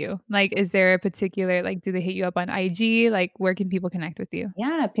connect with you? Like, is there a particular like, do they hit you up on IG? Like, where can people connect with you?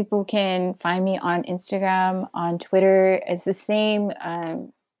 Yeah, people can find me on Instagram, on Twitter. It's the same,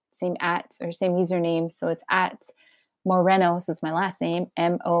 same at or same username. So it's at Moreno. This is my last name,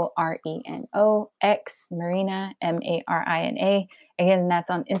 Moreno X Marina, Marina. Again, that's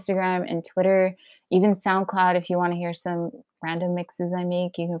on Instagram and Twitter, even SoundCloud. If you want to hear some random mixes I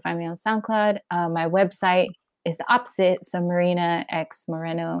make, you can find me on SoundCloud. My website is the opposite, so Marina X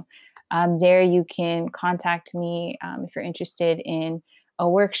Moreno. There you can contact me if you're interested in a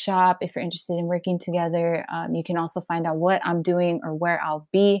workshop, if you're interested in working together. You can also find out what I'm doing or where I'll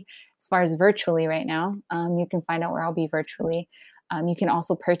be as far as virtually right now. You can find out where I'll be virtually. You can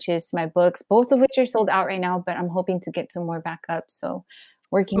also purchase my books, both of which are sold out right now, but I'm hoping to get some more back up. So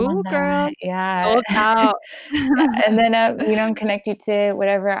working on Ooh, girl, that. Yeah. sold out. And then, connect you to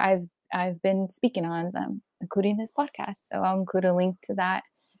whatever I've been speaking on, including this podcast. So I'll include a link to that.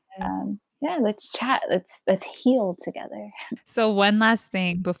 Yeah, let's chat. Let's heal together. So one last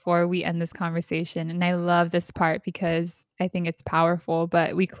thing before we end this conversation, and I love this part because I think it's powerful,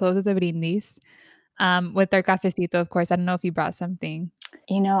 but we close with a brindis, with our cafecito, of course. I don't know if you brought something.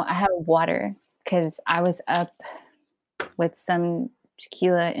 I have water because I was up with some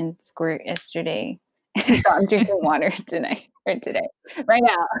tequila and squirt yesterday. So I'm drinking water tonight or today, right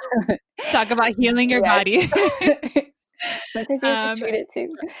now. Talk about healing your Yes. body. Sometimes you have to Um, treat it too.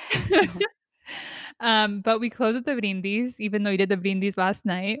 but we close with the brindis, even though we did the brindis last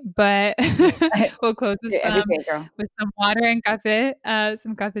night, but we'll close Everything, girl. with some water and café,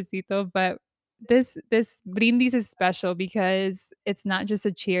 some cafecito, but this brindis is special because it's not just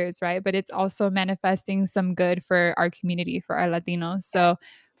a cheers, right? But it's also manifesting some good for our community, for our Latinos. So,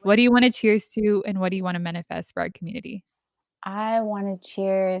 what do you wanna cheers to, and what do you wanna manifest for our community? I want to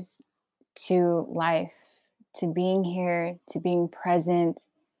cheers to life, to being here, to being present,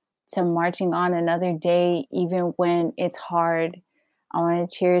 to marching on another day, even when it's hard. I want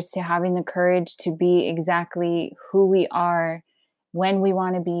to cheers to having the courage to be exactly who we are when we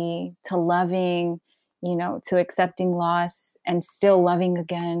want to be, to loving, to accepting loss and still loving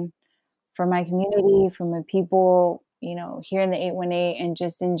again for my community, for my people, here in the 818 and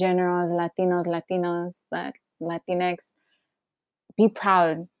just in general as Latinos, Latinx. Be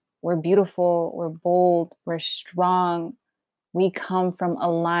proud. We're beautiful, we're bold, we're strong. We come from a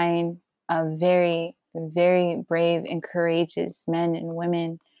line of very, very brave and courageous men and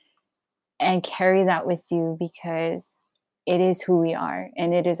women, and carry that with you because it is who we are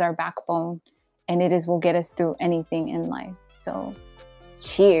and it is our backbone and it is will get us through anything in life. So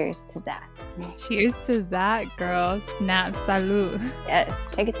cheers to that. Cheers to that, girl. Snap, salud. Yes,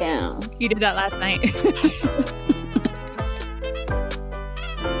 take it down. You did that last night.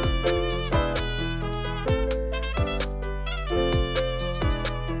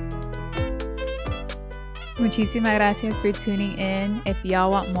 Muchísimas gracias for tuning in. If y'all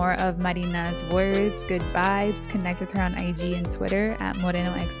want more of Marina's words, good vibes, connect with her on IG and Twitter at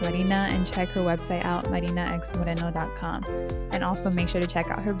MorenoXMarina and check her website out, marinaxmoreno.com. And also make sure to check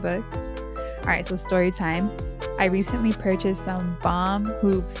out her books. All right, so story time. I recently purchased some bomb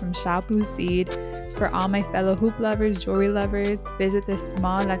hoops from Shop Blue Seed. For all my fellow hoop lovers, jewelry lovers, visit this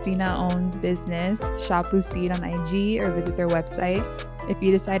small Latina-owned business, Shop Blue Seed on IG, or visit their website. If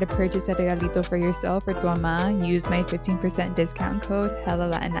you decide to purchase a regalito for yourself or tu ama, use my 15% discount code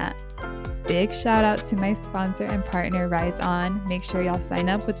HELLALatinat. Big shout out to my sponsor and partner, Rise On. Make sure y'all sign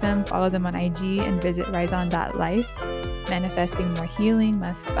up with them, follow them on IG, and visit riseon.life. Manifesting more healing,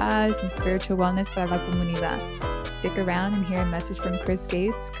 más paz, and spiritual wellness para la comunidad. Stick around and hear a message from Chris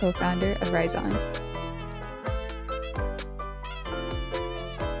Gates, co-founder of Rise On.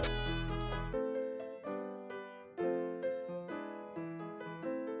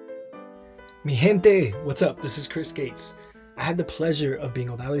 gente, what's up? This is Chris Gates. I had the pleasure of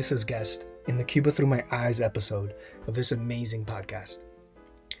being Odalis's guest in the Cuba Through My Eyes episode of this amazing podcast.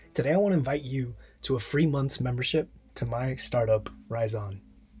 Today I want to invite you to a free month's membership to my startup, Rise On.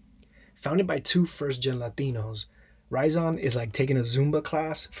 Founded by two first-gen Latinos, Rise On is like taking a Zumba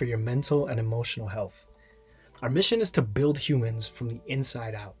class for your mental and emotional health. Our mission is to build humans from the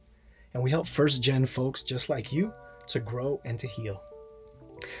inside out, and we help first-gen folks just like you to grow and to heal.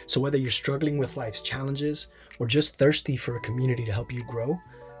 So whether you're struggling with life's challenges or just thirsty for a community to help you grow,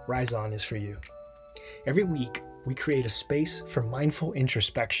 Rise On is for you. Every week, we create a space for mindful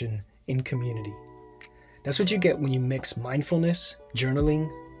introspection in community. That's what you get when you mix mindfulness, journaling,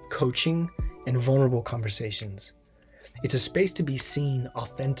 coaching, and vulnerable conversations. It's a space to be seen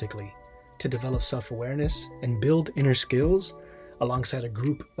authentically, to develop self-awareness and build inner skills alongside a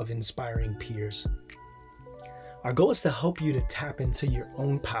group of inspiring peers. Our goal is to help you to tap into your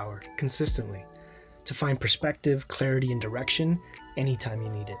own power consistently, to find perspective, clarity, and direction anytime you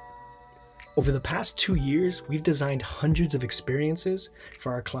need it. Over the past 2 years, we've designed hundreds of experiences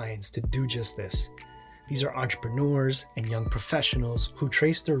for our clients to do just this. These are entrepreneurs and young professionals who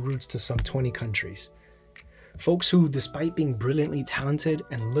trace their roots to some 20 countries. Folks who, despite being brilliantly talented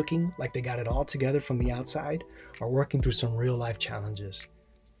and looking like they got it all together from the outside, are working through some real-life challenges.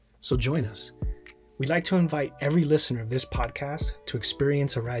 So join us. We'd like to invite every listener of this podcast to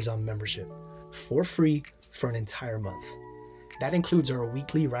experience a Rise On membership for free for an entire month. That includes our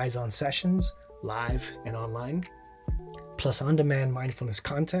weekly Rise On sessions, live and online, plus on-demand mindfulness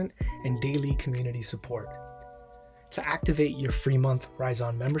content and daily community support. To activate your free month Rise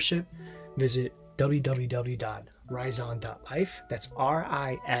On membership, visit www.riseon.life. That's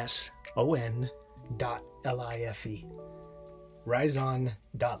RISON.LIFE.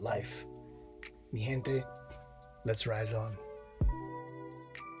 riseon.life. Mi gente, let's rise on.